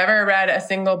have never read a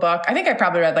single book. I think I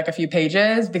probably read like a few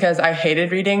pages because I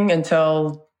hated reading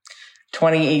until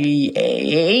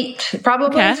 28,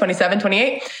 probably 27,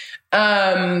 28. But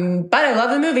I love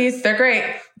the movies. They're great.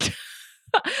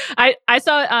 I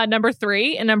saw number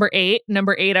 3 and number 8.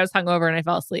 Number 8, I was hungover and I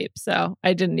fell asleep, so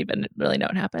I didn't even really know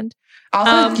what happened.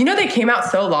 Also, you know they came out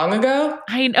so long ago.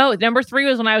 I know. Number 3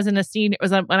 was when I was when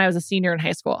I was a senior in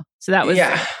high school, so that was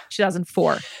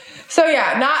 2004. So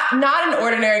yeah, not an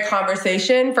ordinary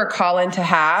conversation for Colin to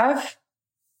have.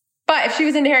 But if she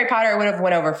was into Harry Potter, it would have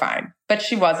went over fine. But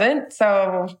she wasn't.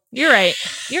 So you're right.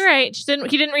 He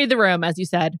didn't read The Room, as you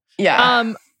said.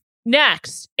 Yeah.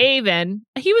 Next, Avon.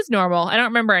 He was normal. I don't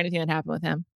remember anything that happened with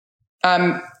him.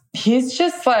 He's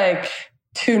just like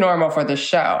too normal for the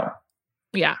show.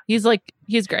 Yeah, he's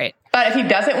great. But if he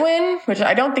doesn't win, which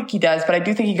I don't think he does, but I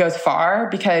do think he goes far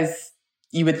because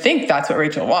you would think that's what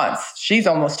Rachel wants. She's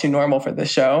almost too normal for the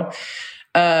show.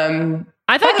 I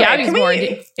thought Gabby's more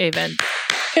into Avon.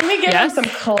 Can we give him some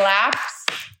claps?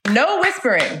 No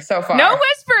whispering so far. No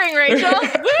whispering, Rachel.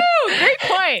 Woo! Great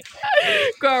point.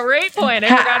 Great point.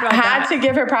 I forgot about that. Had to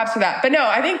give her props for that. But no,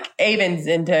 I think Avon's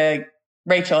into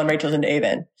Rachel and Rachel's into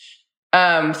Avon.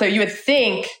 So you would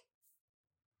think,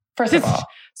 first of all,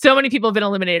 so many people have been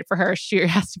eliminated for her. She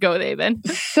has to go with Avon.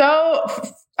 So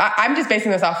I'm just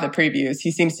basing this off the previews.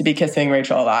 He seems to be kissing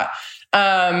Rachel a lot.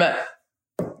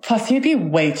 Plus, he'd be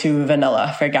way too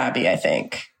vanilla for Gabby, I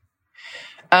think.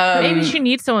 Maybe she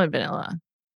needs someone vanilla.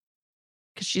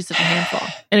 Because she's such a handful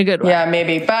in a good way. Yeah,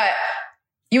 maybe. But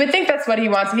you would think that's what he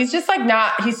wants. He's just like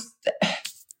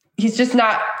he's just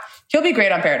not, he'll be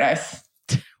great on Paradise.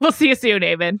 We'll see you soon,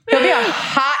 Avon. He'll be a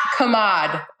hot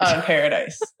commode on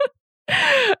Paradise.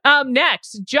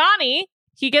 Next, Johnny,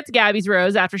 he gets Gabby's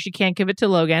rose after she can't give it to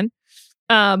Logan.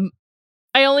 I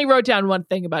only wrote down one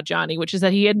thing about Johnny, which is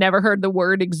that he had never heard the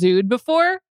word exude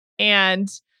before. And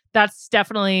that's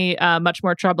definitely much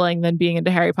more troubling than being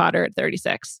into Harry Potter at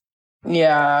 36.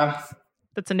 Yeah.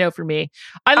 That's a no for me.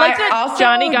 I like that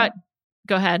Johnny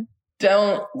go ahead.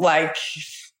 Don't like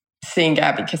seeing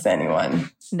Gabby kiss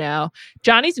anyone. No.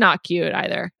 Johnny's not cute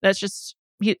either. That's just,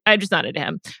 I'm just not into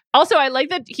him. Also, I like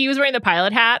that he was wearing the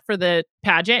pilot hat for the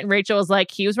pageant. And Rachel was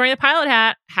like, he was wearing the pilot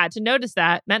hat, had to notice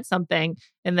that, meant something.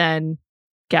 And then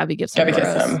Gabby gives him a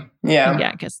rose. Him. Yeah.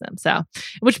 Yeah, kiss them. So,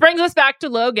 which brings us back to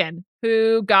Logan,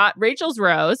 who got Rachel's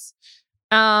rose.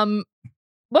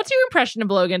 What's your impression of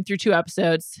Logan through 2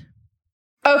 episodes?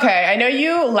 Okay, I know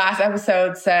you last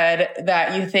episode said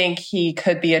that you think he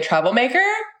could be a troublemaker.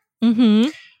 Mm-hmm.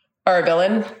 Or a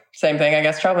villain. Same thing, I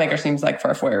guess. Troublemaker seems like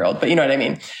for a 4-year-old, but you know what I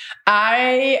mean.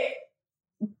 I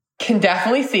can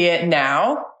definitely see it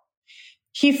now.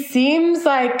 He seems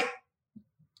like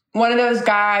one of those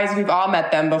guys, we've all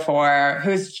met them before,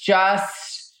 who's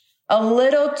just a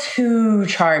little too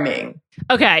charming.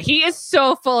 Okay, he is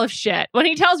so full of shit. When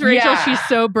he tells Rachel she's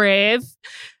so brave,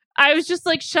 I was just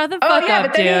like, shut the fuck up,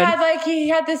 but then dude. he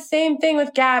had the same thing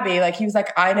with Gabby. Like he was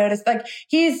like, I noticed, like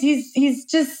he's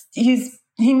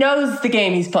he knows the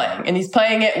game he's playing, and he's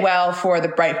playing it well for the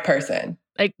right person.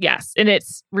 Like, yes, and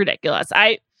it's ridiculous.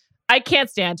 I can't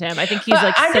stand him. I think he's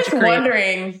like I'm such just a creep.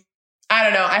 wondering. I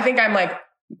don't know. I think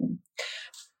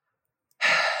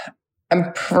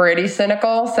I'm pretty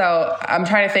cynical, so I'm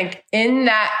trying to think in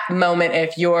that moment.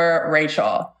 If you're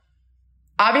Rachel,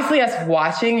 obviously us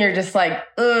watching, you're just like,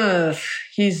 ugh,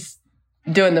 he's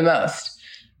doing the most.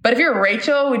 But if you're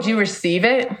Rachel, would you receive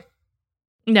it?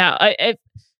 No,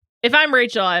 if I'm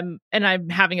Rachel, I'm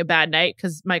having a bad night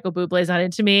because Michael Bublé's not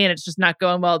into me and it's just not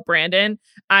going well with Brandon.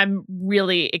 I'm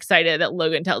really excited that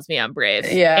Logan tells me I'm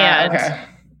brave. Yeah, and okay.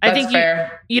 I think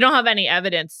fair. You don't have any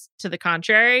evidence to the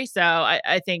contrary, so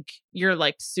I think you're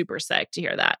like super psyched to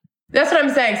hear that. That's what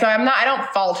I'm saying. So I don't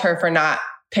fault her for not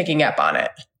picking up on it.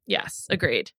 Yes,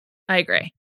 agreed. I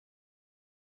agree.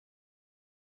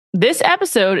 This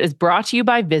episode is brought to you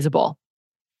by Visible.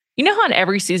 You know how in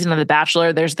every season of The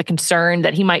Bachelor, there's the concern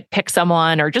that he might pick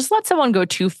someone or just let someone go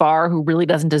too far who really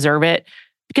doesn't deserve it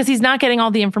because he's not getting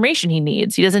all the information he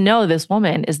needs. He doesn't know this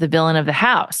woman is the villain of the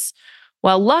house.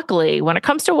 Well, luckily, when it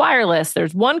comes to wireless,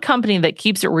 there's one company that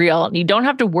keeps it real and you don't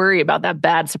have to worry about that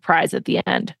bad surprise at the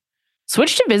end.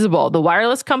 Switch to Visible, the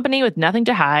wireless company with nothing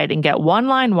to hide, and get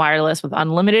one-line wireless with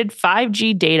unlimited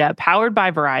 5G data powered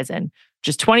by Verizon.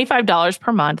 Just $25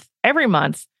 per month, every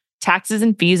month, taxes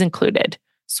and fees included.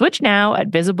 Switch now at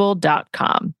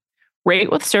Visible.com.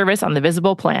 Rate with service on the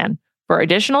Visible plan. For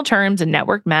additional terms and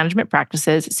network management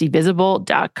practices, see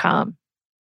Visible.com.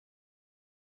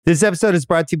 This episode is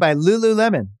brought to you by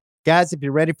Lululemon. Guys, if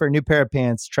you're ready for a new pair of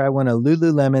pants, try one of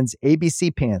Lululemon's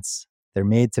ABC pants. They're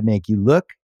made to make you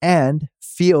look and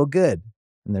feel good.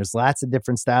 And there's lots of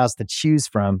different styles to choose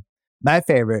from. My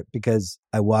favorite, because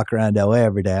I walk around LA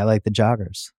every day, I like the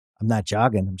joggers. I'm not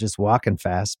jogging, I'm just walking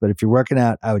fast. But if you're working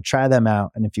out, I would try them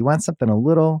out. And if you want something a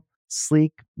little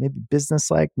sleek, maybe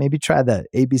business-like, maybe try the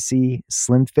ABC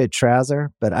Slim Fit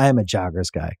trouser. But I am a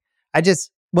joggers guy.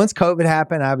 Once COVID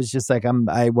happened, I was just like,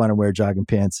 I want to wear jogging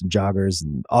pants and joggers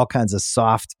and all kinds of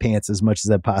soft pants as much as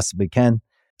I possibly can,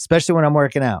 especially when I'm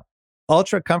working out.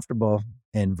 Ultra comfortable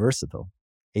and versatile.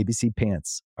 ABC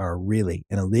pants are really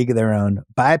in a league of their own.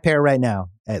 Buy a pair right now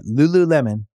at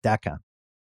Lululemon.com.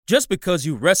 Just because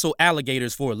you wrestle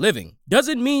alligators for a living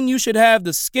doesn't mean you should have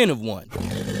the skin of one.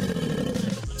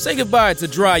 Say goodbye to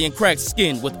dry and cracked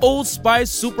skin with Old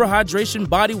Spice Super Hydration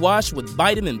Body Wash with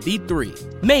Vitamin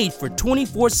B3. Made for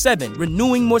 24/7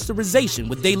 renewing moisturization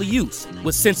with daily use.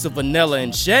 With scents of vanilla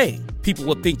and shea, people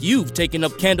will think you've taken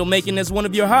up candle making as one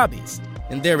of your hobbies.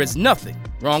 And there is nothing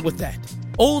wrong with that.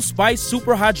 Old Spice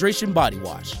Super Hydration Body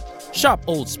Wash. Shop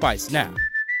Old Spice now.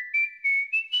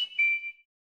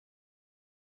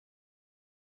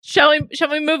 Shall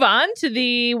we move on to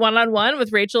the one-on-one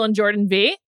with Rachel and Jordan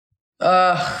V?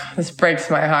 Ugh, this breaks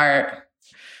my heart.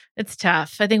 It's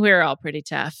tough. I think we were all pretty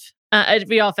tough.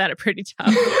 We all found it pretty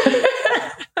tough.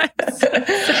 By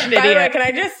the way, can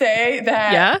I just say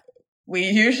that we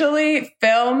usually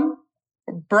film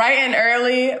bright and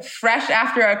early, fresh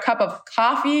after a cup of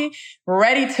coffee,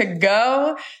 ready to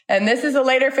go. And this is a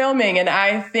later filming, and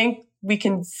I think we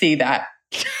can see that.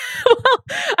 Well,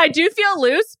 I do feel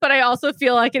loose, but I also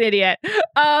feel like an idiot.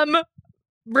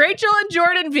 Rachel and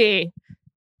Jordan V.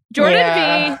 Jordan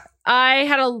V, I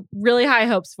had a really high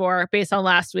hopes for based on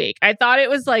last week. I thought it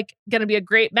was like going to be a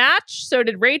great match. So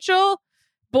did Rachel.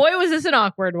 Boy, was this an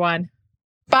awkward one.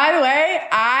 By the way,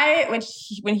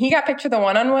 when he got picked for the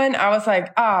one-on-one, I was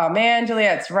like, oh man,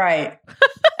 Juliet's right.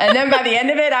 And then by the end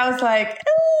of it, I was like,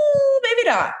 maybe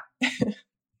not.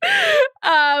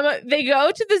 They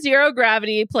go to the zero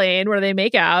gravity plane where they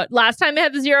make out. Last time they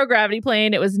had the zero gravity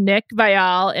plane, it was Nick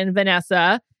Viall and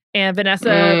Vanessa. And Vanessa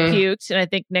puked, and I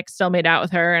think Nick still made out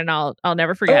with her, and I'll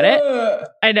never forget it.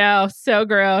 I know, so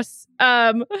gross.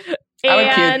 I would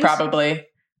puke probably.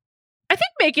 I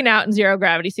think making out in zero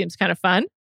gravity seems kind of fun.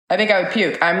 I think I would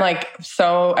puke. I'm like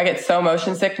I get so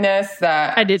motion sickness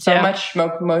that I did so too. much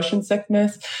motion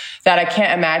sickness that I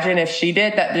can't imagine if she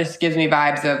did. That just gives me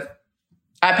vibes of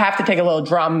I'd have to take a little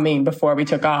Dramamine before we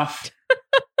took off.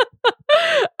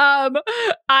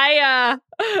 I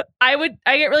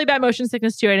get really bad motion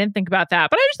sickness too. I didn't think about that,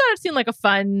 but I just thought it seemed like a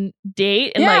fun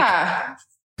date and like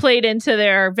played into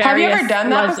their various Have you ever done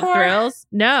that before? Thrills.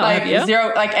 No, like have you?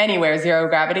 Zero, like anywhere, zero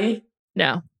gravity.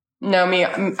 No, me,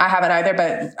 I haven't either.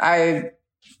 But I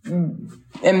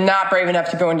am not brave enough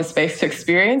to go into space to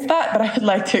experience that. But I would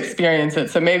like to experience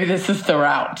it. So maybe this is the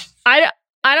route.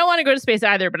 I don't want to go to space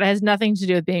either, but it has nothing to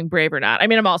do with being brave or not. I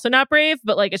mean, I'm also not brave,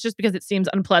 but like it's just because it seems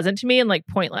unpleasant to me and like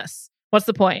pointless. What's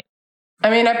the point?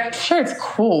 I mean, I'm sure it's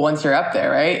cool once you're up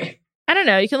there, right? I don't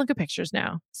know. You can look at pictures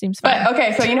now. Seems fun. But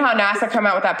okay, so you know how NASA came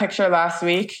out with that picture last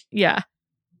week? Yeah.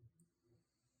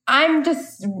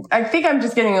 I think I'm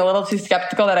just getting a little too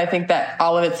skeptical that I think that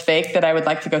all of it's fake, that I would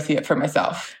like to go see it for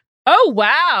myself. Oh,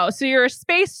 wow. So you're a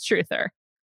space truther.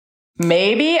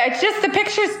 Maybe. It's just the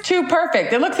picture's too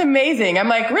perfect. It looks amazing. I'm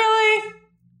like, really?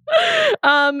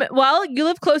 Well, you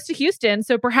live close to Houston,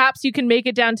 so perhaps you can make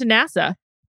it down to NASA.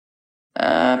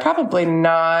 Probably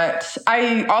not.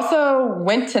 I also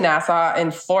went to NASA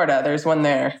in Florida. There's one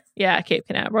there. Yeah, Cape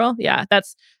Canaveral. Yeah,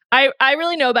 I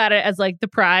really know about it as like the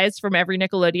prize from every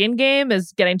Nickelodeon game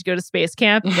is getting to go to space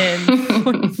camp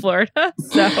in Florida.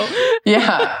 So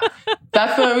yeah,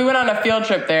 that's what we went on a field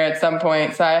trip there at some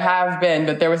point. So I have been,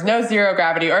 but there was no zero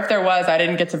gravity, or if there was, I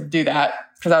didn't get to do that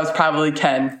because I was probably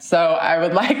 10. So I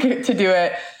would like to do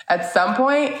it at some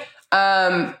point.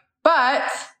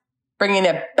 But bringing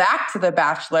it back to The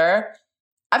Bachelor,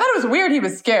 I thought it was weird he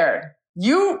was scared.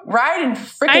 You ride in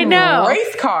freaking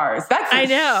race cars. That's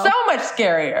so much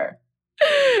scarier.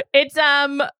 It's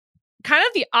kind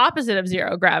of the opposite of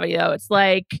zero gravity, though. It's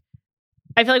like,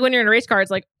 I feel like when you're in a race car,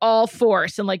 it's like all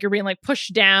force and like you're being like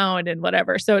pushed down and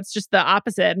whatever. So it's just the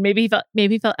opposite. And maybe he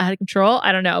felt out of control.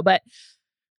 I don't know. But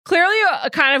clearly a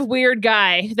kind of weird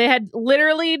guy. They had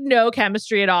literally no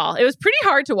chemistry at all. It was pretty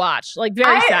hard to watch. Like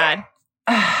very sad.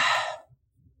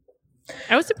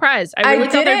 I was surprised. I really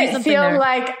thought there'd be something feel there.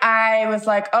 like I was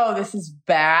like, oh, this is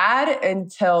bad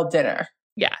until dinner.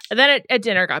 Yeah. And then at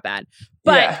dinner got bad.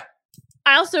 But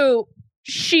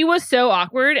she was so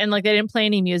awkward and like they didn't play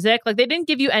any music. Like they didn't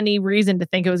give you any reason to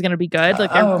think it was going to be good.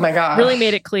 Like oh my gosh. Really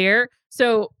made it clear.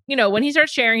 So, when he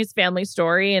starts sharing his family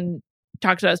story and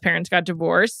talks about his parents got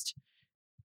divorced,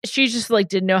 she just like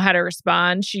didn't know how to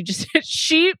respond.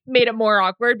 She made it more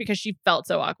awkward because she felt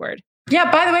so awkward. Yeah,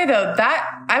 by the way, though,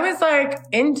 that I was like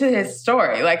into his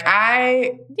story. Like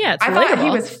I thought he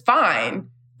was fine.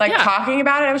 Like talking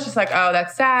about it, I was just like, oh,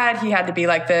 that's sad. He had to be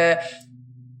like the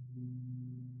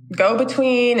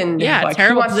go-between and like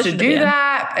he wants to do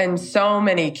that. And so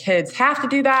many kids have to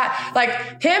do that.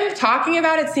 Like him talking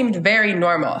about it seemed very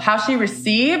normal. How she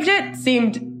received it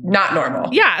seemed not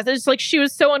normal. Yeah, it's like she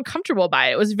was so uncomfortable by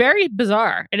it. It was very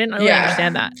bizarre. I didn't really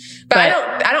understand that. But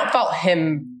I don't fault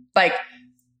him. Like,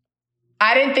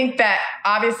 I didn't think that,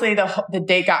 obviously, the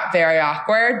date got very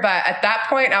awkward. But at that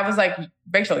point, I was like,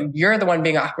 Rachel, you're the one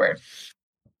being awkward.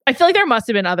 I feel like there must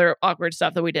have been other awkward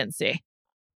stuff that we didn't see.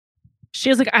 She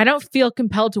was like, I don't feel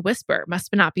compelled to whisper.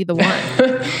 Must not be the one.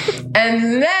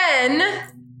 And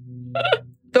then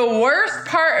the worst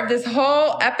part of this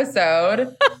whole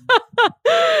episode.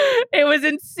 It was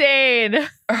insane.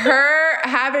 Her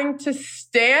having to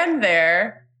stand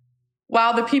there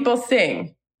while the people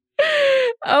sing.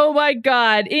 Oh my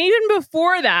God. And even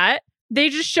before that, they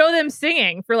just show them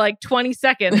singing for like 20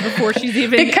 seconds before she's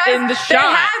even in the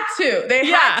shot. They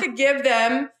had to give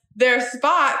them their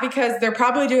spot because they're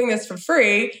probably doing this for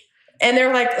free. And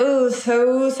they're like, oh,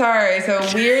 so sorry. So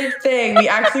weird thing. We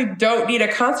actually don't need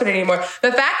a concert anymore.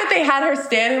 The fact that they had her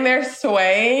standing there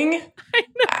swaying,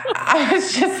 I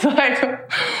was just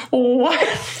like, what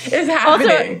is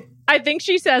happening? Also, I think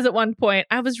she says at one point,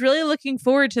 I was really looking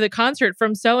forward to the concert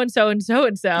from so-and-so and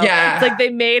so-and-so. Yeah. It's like they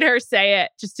made her say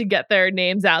it just to get their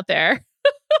names out there.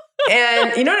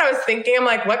 And you know what I was thinking? I'm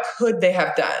like, what could they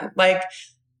have done? Like,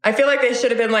 I feel like they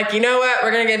should have been like, you know what?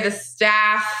 We're going to give the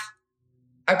staff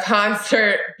a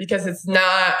concert because it's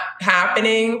not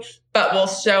happening, but we'll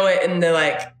show it in the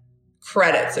like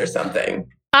credits or something.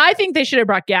 I think they should have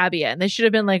brought Gabby in. They should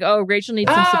have been like, oh, Rachel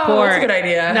needs some support. That's a good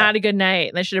idea. Not a good night.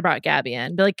 And they should have brought Gabby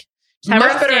in. Be like, much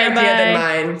better idea than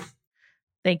mine.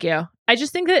 Thank you. I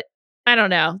just think that, I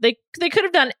don't know. They could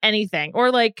have done anything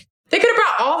or like. They could have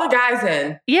brought all the guys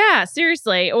in. Yeah,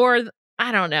 seriously. Or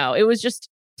I don't know. It was just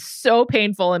so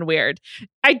painful and weird.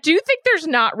 I do think there's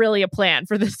not really a plan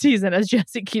for this season, as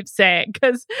Jesse keeps saying,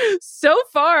 because so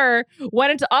far, when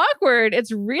it's awkward,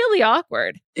 it's really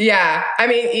awkward. Yeah. I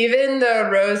mean, even the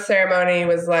rose ceremony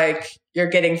was like, you're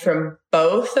getting from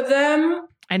both of them.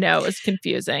 I know, it was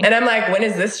confusing. And I'm like, when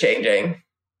is this changing?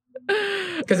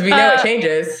 Because we know it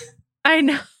changes. I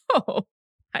know.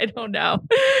 I don't know.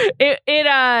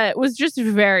 It was just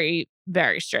very,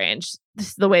 very strange. This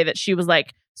is the way that she was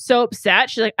like, so upset.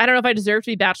 She's like, I don't know if I deserve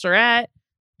to be Bachelorette.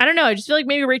 I don't know. I just feel like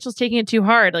maybe Rachel's taking it too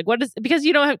hard. Like, because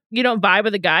you don't vibe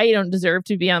with a guy, you don't deserve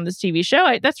to be on this TV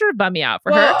show. That sort of bummed me out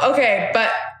for her. Well, okay,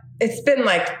 but it's been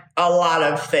like a lot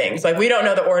of things. Like, we don't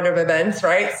know the order of events,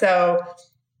 right? So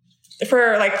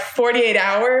for like 48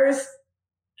 hours,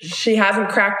 she hasn't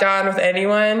cracked on with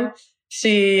anyone.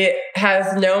 She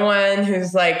has no one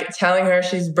who's like telling her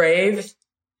she's brave.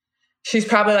 She's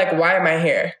probably like, why am I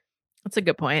here? That's a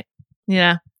good point.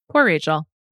 Yeah. Poor Rachel.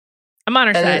 I'm on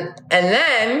her side. And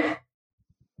then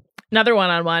another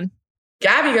one-on-one.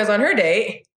 Gabby goes on her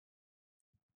date.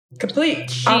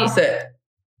 Complete opposite.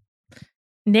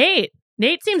 Nate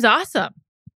seems awesome.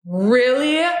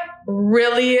 Really,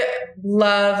 really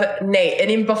love Nate. And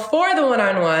even before the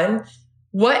one-on-one,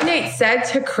 what Nate said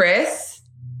to Chris,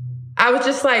 I was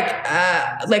just like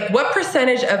what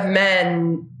percentage of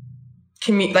men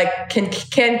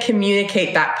can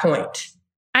communicate that point?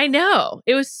 I know.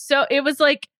 It was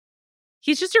like,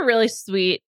 he's just a really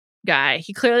sweet guy.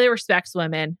 He clearly respects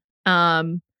women.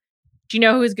 Do you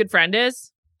know who his good friend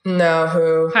is? No,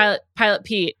 who? Pilot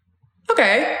Pete.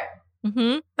 Okay.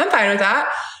 Mm-hmm. I'm fine with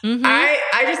that. Mm-hmm.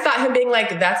 I just thought him being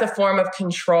like, that's a form of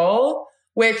control,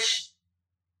 which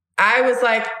I was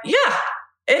like, yeah,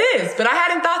 it is. But I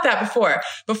hadn't thought that before.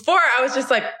 Before I was just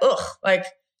like, ugh, like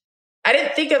I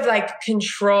didn't think of like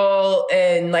control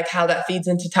and like how that feeds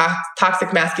into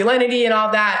toxic masculinity and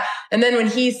all that. And then when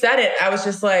he said it, I was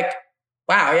just like,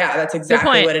 wow, yeah, that's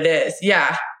exactly what it is.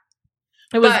 Yeah.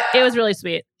 It was really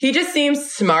sweet. He just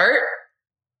seems smart.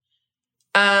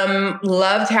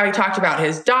 Loved how he talked about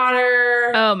his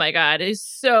daughter. Oh my God. He's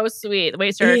so sweet. The way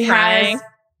he started crying. Has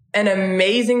an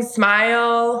amazing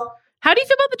smile. How do you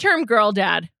feel about the term girl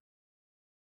dad?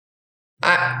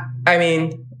 I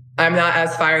mean, I'm not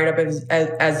as fired up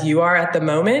as you are at the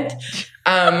moment.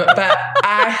 But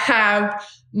I have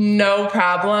no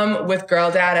problem with girl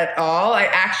dad at all. I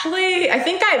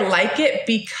think I like it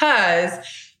because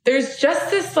there's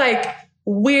just this like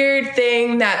weird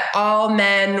thing that all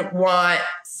men want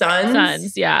sons.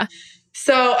 Sons, yeah.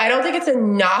 So I don't think it's a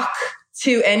knock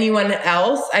to anyone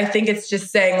else. I think it's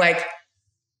just saying like,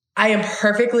 I am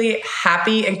perfectly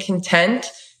happy and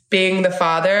content being the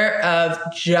father of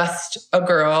just a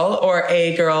girl or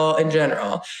a girl in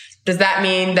general. Does that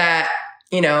mean that,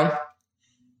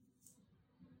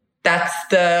 that's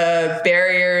the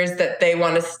barriers that they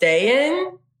want to stay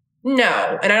in?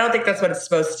 No. And I don't think that's what it's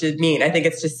supposed to mean. I think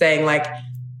it's just saying like,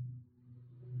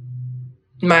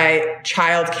 my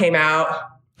child came out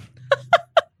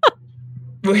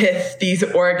with these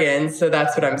organs. So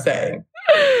that's what I'm saying.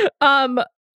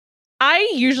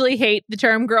 I usually hate the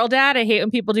term girl dad. I hate when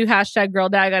people do hashtag girl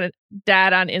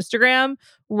dad on Instagram.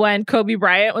 When Kobe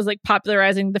Bryant was like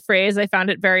popularizing the phrase, I found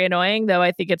it very annoying, though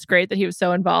I think it's great that he was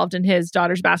so involved in his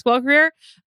daughter's basketball career.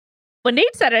 When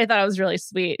Nate said it, I thought it was really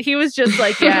sweet. He was just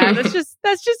like, yeah, that's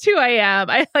just who I am.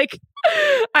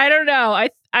 I don't know.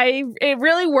 It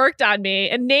really worked on me.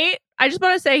 And Nate, I just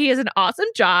want to say he has an awesome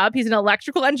job. He's an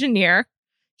electrical engineer.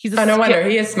 No wonder.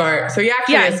 He is smart. So he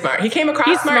actually is smart. He came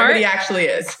across smart, but he actually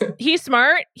is. He's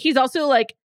smart. He's also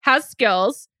like has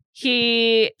skills. How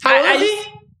old is he?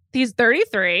 He's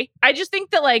 33. I just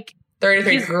think that like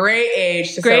 33, great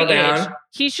age to settle down.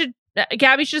 He should.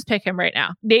 Gabby should just pick him right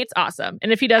now. Nate's awesome.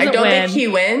 And if he doesn't win, I don't think he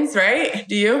wins, right?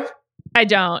 Do you? I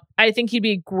don't. I think he'd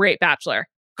be a great bachelor.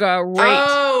 Bachelor.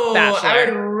 I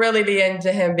would really be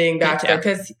into him being bachelor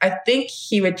because I think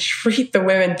he would treat the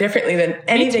women differently than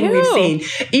anything we've seen.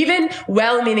 Even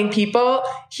well-meaning people,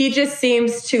 he just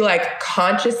seems to like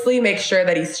consciously make sure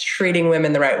that he's treating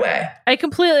women the right way. I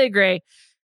completely agree.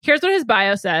 Here's what his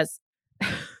bio says.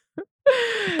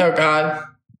 Oh God.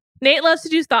 Nate loves to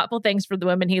do thoughtful things for the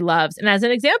women he loves. And as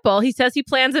an example, he says he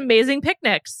plans amazing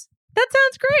picnics. That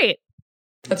sounds great.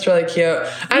 That's really cute.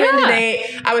 I'm into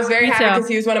Nate. I was very happy because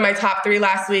he was one of my top 3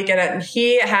 last week. And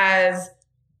he has,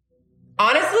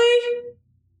 honestly,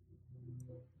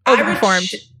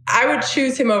 I would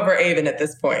choose him over Avon at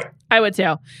this point. I would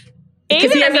too.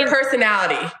 Because he has a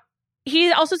personality.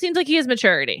 He also seems like he has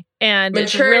maturity. And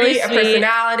maturity, it's really a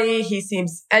personality. He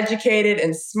seems educated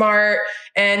and smart.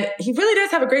 And he really does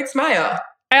have a great smile.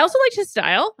 I also liked his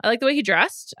style. I like the way he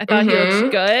dressed. I thought he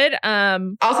looked good.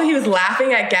 Also, he was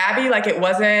laughing at Gabby like it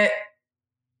wasn't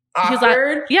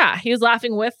awkward. He was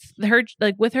laughing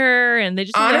with her, and they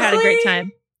just had a great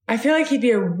time. I feel like he'd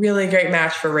be a really great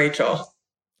match for Rachel.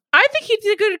 I think he'd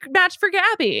be a good match for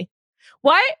Gabby.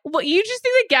 Why? What, you just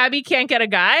think that Gabby can't get a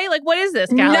guy? Like, what is this,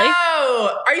 Callie?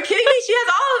 No! Are you kidding me? She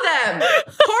has all of them.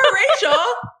 Poor Rachel.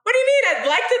 What do you mean? I'd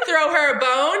like to throw her a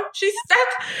bone. She's stuck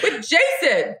with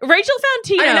Jason. Rachel found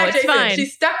Tino. It's Jason. fine.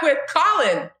 She's stuck with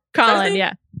Colin.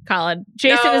 Colin.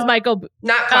 Jason is Michael.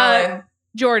 Not Colin.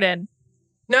 Jordan.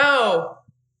 No.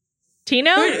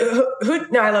 Tino? Who?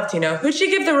 No, I love Tino. Who'd she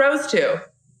give the rose to?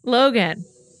 Logan.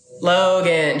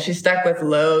 She's stuck with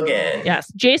Logan.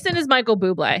 Yes. Jason is Michael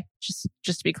Bublé. Just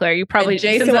to be clear, you probably... And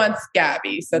Jason wants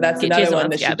Gabby, so that's another Jason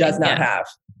one that she does not have.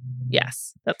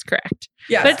 Yes, that's correct.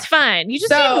 Yes. But it's fine. You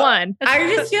just need one.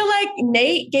 I just feel like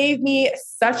Nate gave me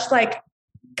such like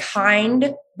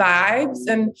kind vibes,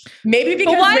 and maybe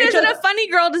because why doesn't a funny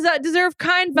girl deserve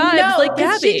kind vibes like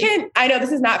Gabby? I know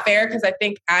this is not fair because I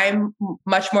think I'm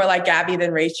much more like Gabby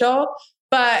than Rachel,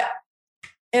 but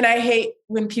And I hate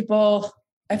when people,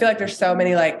 I feel like there's so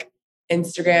many like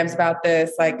Instagrams about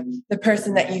this, like the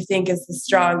person that you think is the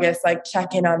strongest, like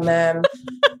check in on them.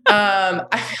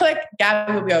 I feel like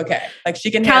Gabby will be okay. Like she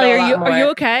can Callie, handle a lot more. Are you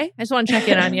okay? I just want to check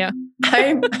in on you.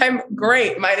 I'm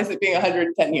great, minus it being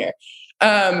 110 here.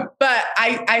 But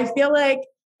I feel like,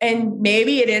 and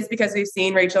maybe it is because we've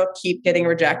seen Rachel keep getting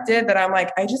rejected, that I'm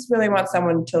like, I just really want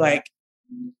someone to like,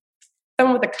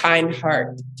 someone with a kind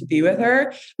heart to be with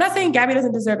her. I'm not saying Gabby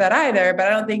doesn't deserve that either, but I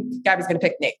don't think Gabby's going to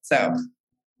pick Nate. So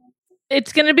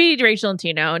it's going to be Rachel and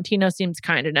Tino seems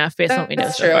kind enough based on what we know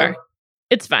so far.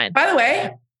 It's fine. By the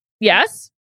way.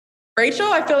 Yes?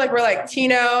 Rachel, I feel like we're like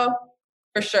Tino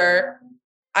for sure.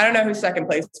 I don't know who's second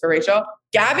place for Rachel.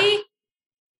 Gabby?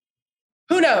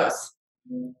 Who knows?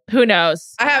 Who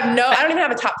knows? I don't even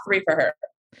have a top 3 for her.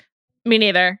 Me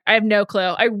neither. I have no clue.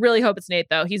 I really hope it's Nate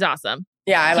though. He's awesome.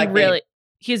 Yeah,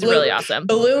 He's really awesome.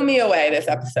 Blew me away this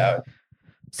episode.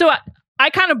 So I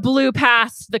kind of blew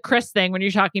past the Chris thing when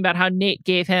you're talking about how Nate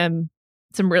gave him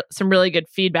some really good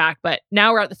feedback. But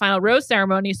now we're at the final rose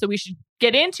ceremony, so we should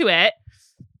get into it.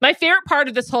 My favorite part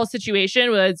of this whole situation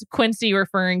was Quincy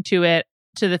referring to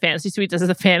the fantasy suites as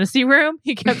a fantasy room.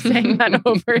 He kept saying that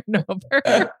over and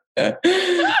over.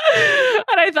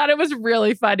 And I thought it was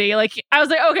really funny. Like, I was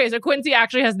like, okay, so Quincy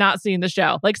actually has not seen the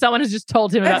show. Like, someone has just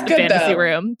told him about the fantasy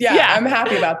room. Yeah, I'm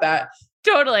happy about that.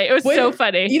 Totally. It was so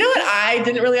funny. You know what I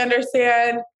didn't really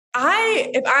understand?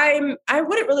 I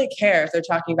wouldn't really care if they're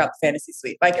talking about the fantasy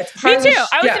suite. Like, it's part of the show.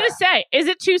 I was going to say, is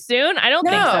it too soon? I don't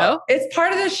think so. It's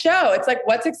part of the show. It's like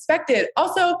what's expected.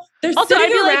 Also, they're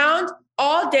sitting around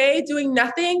all day doing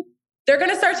nothing. They're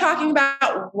going to start talking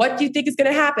about what do you think is going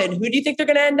to happen? Who do you think they're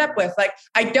going to end up with? Like,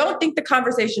 I don't think the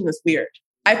conversation was weird.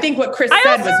 I think what Chris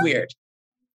said was weird.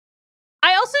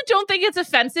 I also don't think it's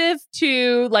offensive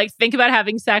to like think about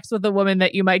having sex with a woman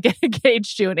that you might get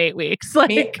engaged to in 8 weeks.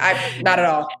 Like, not at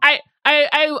all.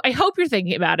 I hope you're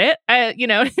thinking about it. You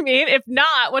know what I mean? If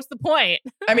not, what's the point?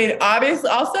 I mean,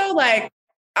 obviously, also like,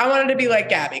 I wanted to be like,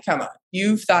 Gabby, come on.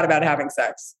 You've thought about having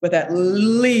sex with at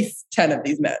least 10 of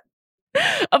these men.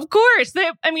 Of course.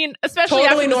 Especially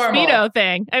totally after normal. the Speedo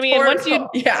thing. I mean, once you...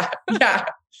 Yeah.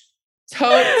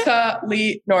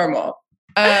 Totally normal.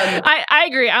 I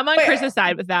agree. I'm on Chris's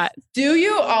side with that. Do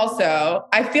you also...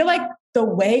 I feel like the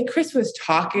way Chris was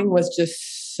talking was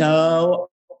just so...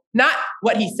 Not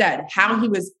what he said. How he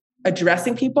was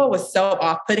addressing people was so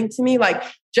off-putting to me. Like,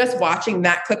 just watching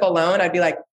that clip alone, I'd be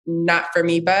like, not for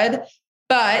me, bud.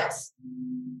 But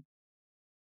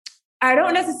I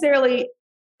don't necessarily...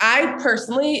 I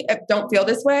personally don't feel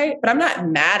this way, but I'm not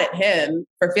mad at him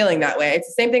for feeling that way. It's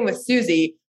the same thing with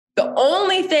Susie. The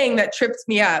only thing that tripped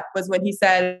me up was when he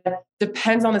said,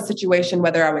 depends on the situation,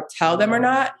 whether I would tell them or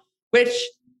not, which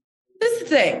this is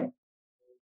the thing.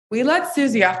 We let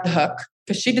Susie off the hook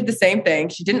because she did the same thing.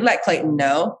 She didn't let Clayton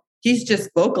know. He's just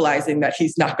vocalizing that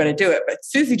he's not going to do it, but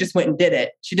Susie just went and did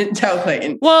it. She didn't tell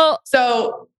Clayton. Well,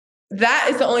 so that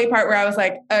is the only part where I was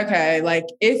like, okay, like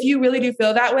if you really do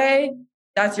feel that way,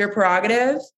 that's your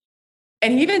prerogative.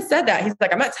 And he even said that. He's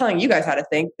like, I'm not telling you guys how to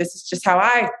think. This is just how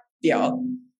I feel.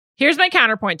 Here's my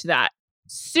counterpoint to that.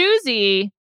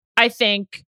 Susie, I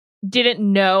think, didn't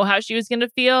know how she was going to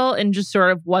feel and just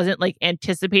sort of wasn't like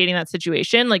anticipating that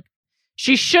situation. Like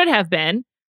she should have been,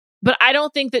 but I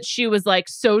don't think that she was like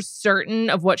so certain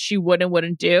of what she would and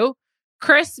wouldn't do.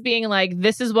 Chris being like,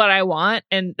 this is what I want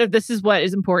and this is what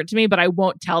is important to me, but I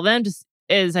won't tell them just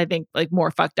is, I think, like more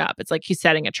fucked up. It's like he's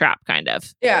setting a trap kind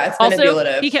of. Yeah, it's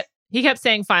manipulative. Also, he kept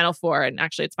saying final 4 and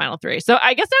actually it's final 3. So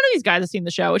I guess none of these guys have seen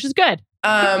the show, which is good.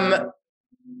 I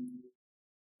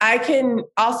can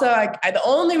also, the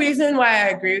only reason why I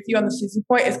agree with you on the Susie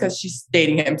point is because she's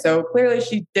dating him. So clearly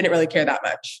she didn't really care that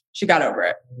much. She got over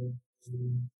it.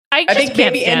 I think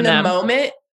maybe in the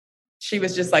moment, she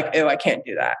was just like, ew, I can't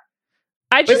do that.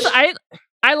 I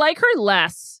like her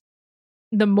less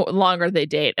the longer they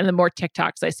date and the more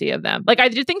TikToks I see of them. Like I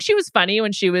do think she was funny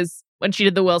when she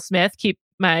did the Will Smith, keep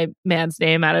my man's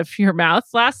name out of your mouth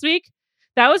last week.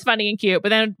 That was funny and cute. But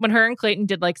then when her and Clayton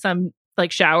did like some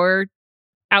like shower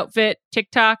outfit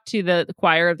TikTok to the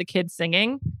choir of the kids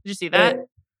singing. Did you see that?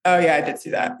 Oh yeah, I did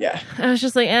see that. Yeah. I was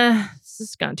just like, this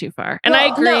has gone too far. And I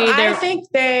agree. No,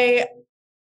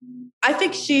 I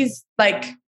think she's like,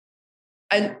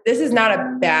 and this is not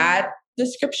a bad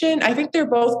description. I think they're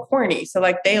both corny. So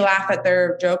like they laugh at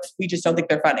their jokes. We just don't think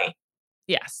they're funny.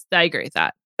 Yes, I agree with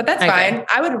that. But that's fine.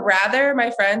 I would rather my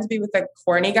friends be with a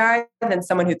corny guy than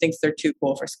someone who thinks they're too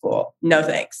cool for school. No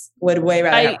thanks. Would way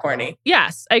rather have corny.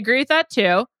 Yes, I agree with that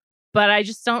too. But I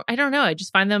don't know. I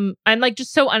just find them, I'm like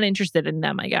just so uninterested in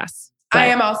them, I guess. But I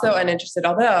am also uninterested,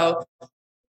 although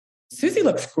Susie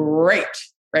looks great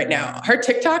right now. Her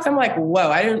TikToks, I'm like,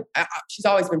 whoa, she's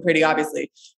always been pretty,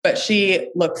 obviously, but she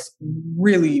looks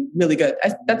really, really good.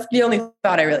 That's the only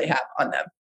thought I really have on them.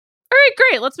 All right,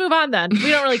 great. Let's move on then.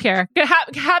 We don't really care.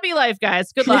 Happy life,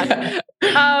 guys. Good luck.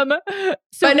 Yeah.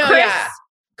 So but no, Chris, yeah,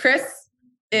 Chris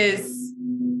is,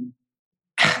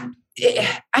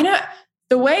 I know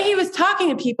the way he was talking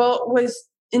to people was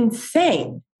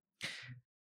insane.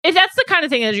 If that's the kind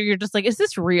of thing that you're just like, is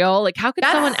this real? Like, how could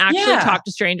someone actually talk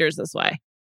to strangers this way?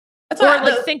 That's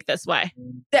or think this way?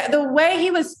 The way he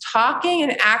was talking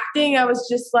and acting, I was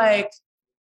just like,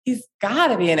 he's got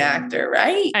to be an actor,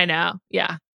 right? I know.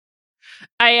 Yeah.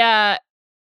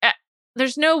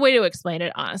 There's no way to explain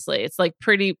it, honestly. It's like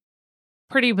pretty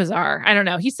bizarre. I don't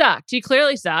know. He sucked. He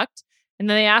clearly sucked. And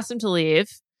then they asked him to leave.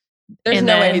 There's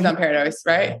no way he's on Paradise,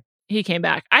 right? He came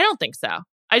back. I don't think so.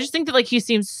 I just think that like he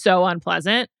seems so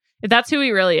unpleasant. If that's who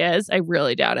he really is, I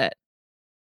really doubt it.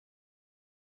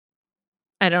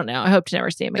 I don't know. I hope to never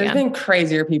see him again. There's been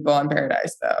crazier people on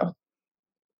Paradise, though.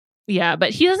 Yeah,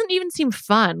 but he doesn't even seem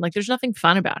fun. Like there's nothing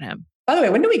fun about him. By the way,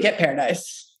 when do we get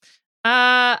Paradise?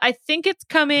 I think it's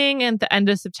coming at the end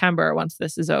of September once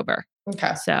this is over.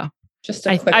 Okay. So just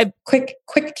a quick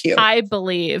cue. I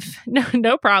believe.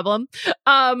 No problem.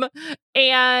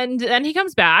 And then he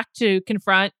comes back to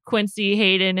confront Quincy,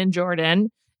 Hayden, and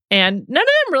Jordan. And none of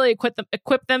them really acquit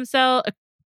themselves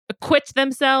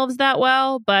that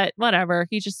well, but whatever.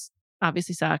 He just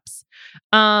obviously sucks.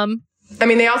 I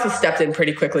mean, they also stepped in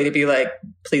pretty quickly to be like,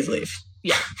 please leave.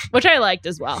 Yeah, which I liked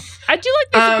as well. I do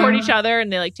like they support each other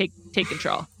and they like take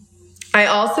control. I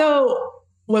also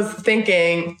was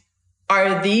thinking,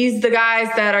 are these the guys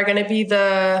that are going to be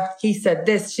he said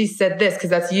this, she said this, because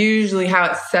that's usually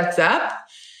how it sets up.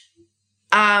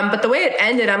 But the way it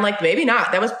ended, I'm like, maybe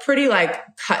not. That was pretty like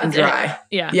cut and dry.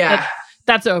 Yeah.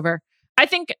 That's over. I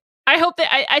think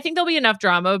there'll be enough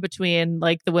drama between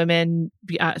like the women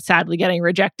sadly getting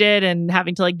rejected and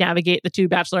having to like navigate the two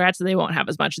bachelorettes, so they won't have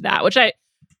as much of that, which I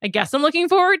guess I'm looking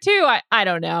forward to. I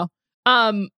don't know.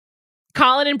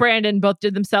 Colin and Brandon both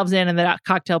did themselves in the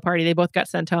cocktail party. They both got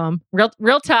sent home.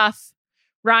 Real tough.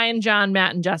 Ryan, John,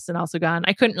 Matt, and Justin also gone.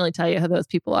 I couldn't really tell you who those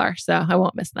people are, so I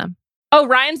won't miss them. Oh,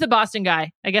 Ryan's the Boston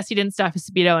guy. I guess he didn't stuff his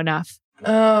Speedo enough.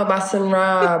 Oh, Boston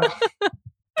Rob.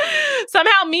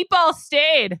 Somehow Meatball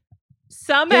stayed.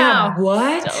 Somehow. Yeah,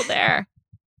 what? Still there.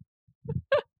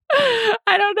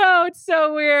 I don't know. It's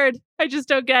so weird. I just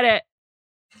don't get it.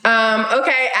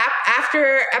 Okay.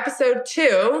 After episode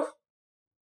 2,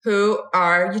 who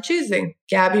are you choosing?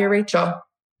 Gabby or Rachel?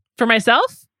 For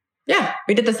myself? Yeah.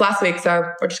 We did this last week,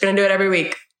 so we're just going to do it every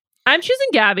week. I'm choosing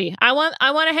Gabby. I want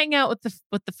to hang out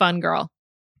with the fun girl.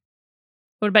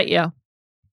 What about you?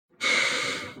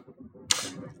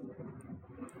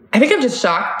 I think I'm just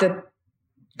shocked at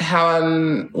how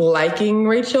I'm liking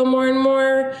Rachel more and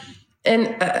more.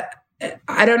 And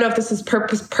I don't know if this is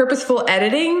purposeful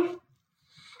editing.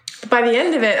 But by the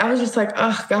end of it, I was just like,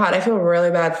 oh, God, I feel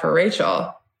really bad for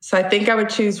Rachel. So I think I would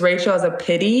choose Rachel as a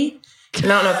pity. I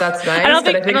don't know if that's nice, but I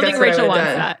think that's what Rachel I would wants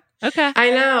have done. that. Okay. I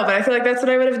know, but I feel like that's what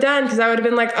I would have done because I would have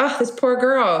been like, oh, this poor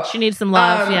girl. She needs some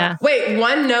love, yeah. Wait,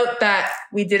 one note that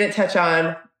we didn't touch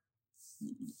on.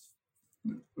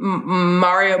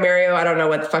 Mario, I don't know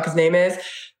what the fuck his name is.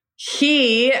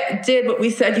 He did what we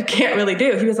said you can't really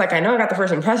do. He was like, I know I got the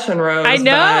first impression rose. I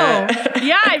know. But...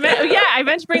 I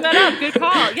meant to bring that up. Good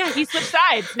call. Yeah, he switched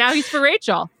sides. Now he's for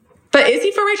Rachel. But is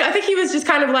he for Rachel? I think he was just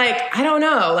kind of like, I don't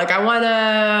know. Like, I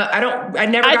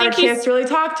never got a chance to really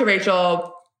talk to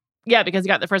Rachel. Yeah, because he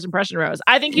got the first impression rose.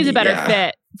 I think he's a better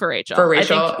fit for Rachel. For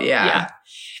Rachel, I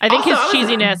think also, his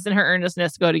cheesiness and her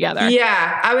earnestness go together.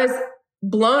 Yeah, I was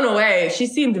blown away. She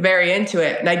seemed very into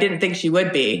it, and I didn't think she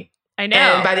would be. I know.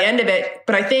 And by the end of it,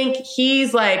 but I think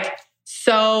he's like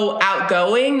so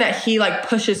outgoing that he like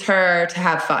pushes her to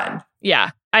have fun.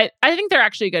 Yeah. I think they're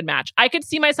actually a good match. I could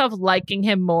see myself liking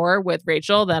him more with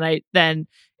Rachel than if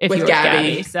with he was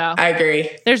Gabby. So I agree.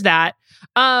 There's that.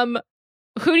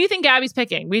 Who do you think Gabby's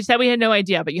picking? We said we had no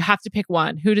idea, but you have to pick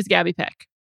one. Who does Gabby pick?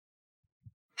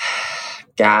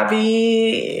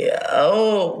 Gabby.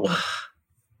 Oh,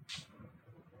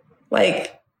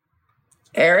 like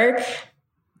Eric.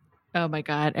 Oh my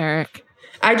God, Eric.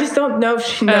 I just don't know if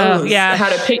she knows how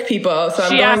to pick people. So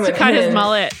I'm going with him. She has to cut his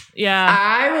mullet. Yeah.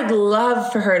 I would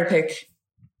love for her to pick.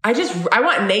 I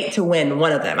want Nate to win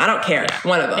one of them. I don't care. Yeah.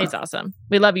 One of them. Nate's awesome.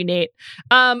 We love you, Nate.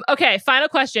 Okay, final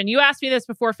question. You asked me this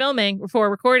before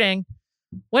recording.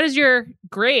 What is your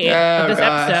grade of this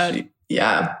episode?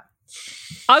 Yeah.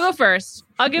 I'll go first.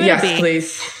 I'll give it a B. Yes,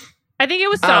 please. I think it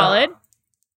was solid.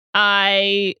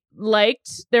 I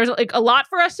liked, there's like a lot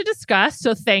for us to discuss,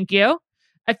 so thank you.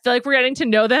 I feel like we're getting to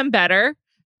know them better.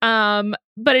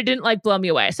 but it didn't like blow me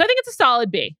away. So I think it's a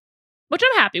solid B, which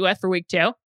I'm happy with for week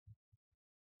 2.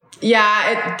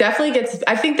 Yeah, it definitely gets,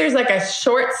 I think there's like a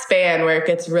short span where it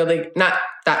gets really, not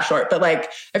that short, but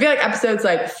like, I feel like episodes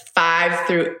like 5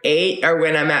 through 8 are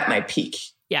when I'm at my peak.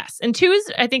 Yes. And 2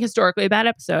 is, I think, historically a bad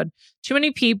episode. Too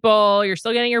many people. You're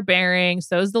still getting your bearings.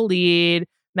 So is the lead.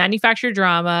 Manufactured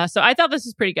drama. So I thought this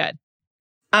was pretty good.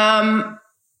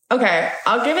 Okay.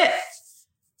 I'll give it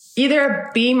either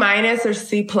a B- or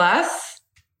C+.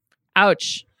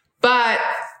 Ouch. But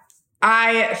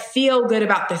I feel good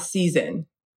about this season.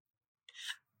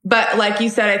 But like you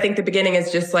said, I think the beginning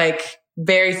is just like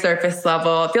very surface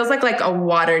level. It feels like a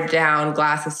watered down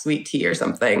glass of sweet tea or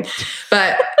something.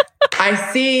 But I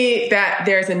see that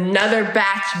there's another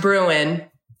batch brewing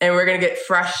and we're going to get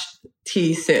fresh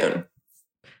tea soon.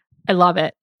 I love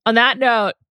it. On that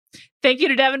note, thank you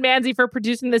to Devin Manzi for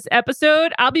producing this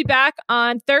episode. I'll be back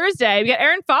on Thursday. We got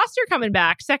Erin Foster coming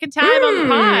back, second time on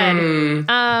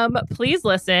the pod. Please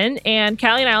listen. And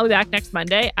Callie and I will be back next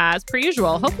Monday as per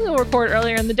usual. Hopefully we'll record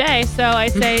earlier in the day. So I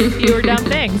say fewer dumb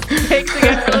things. Thanks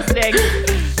again for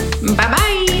listening.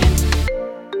 Bye-bye.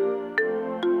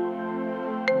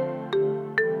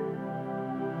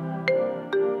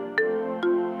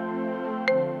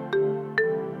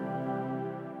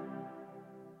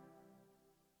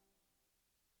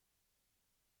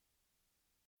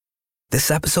 This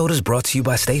episode is brought to you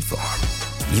by State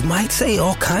Farm. You might say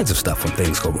all kinds of stuff when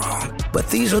things go wrong, but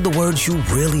these are the words you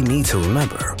really need to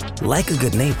remember. Like a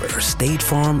good neighbor, State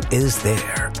Farm is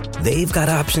there. They've got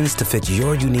options to fit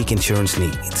your unique insurance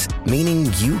needs, meaning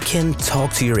you can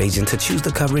talk to your agent to choose the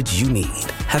coverage you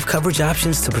need, have coverage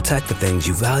options to protect the things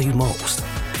you value most,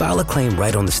 file a claim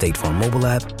right on the State Farm mobile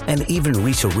app, and even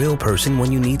reach a real person when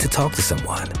you need to talk to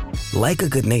someone. Like a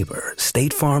good neighbor,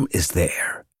 State Farm is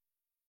there.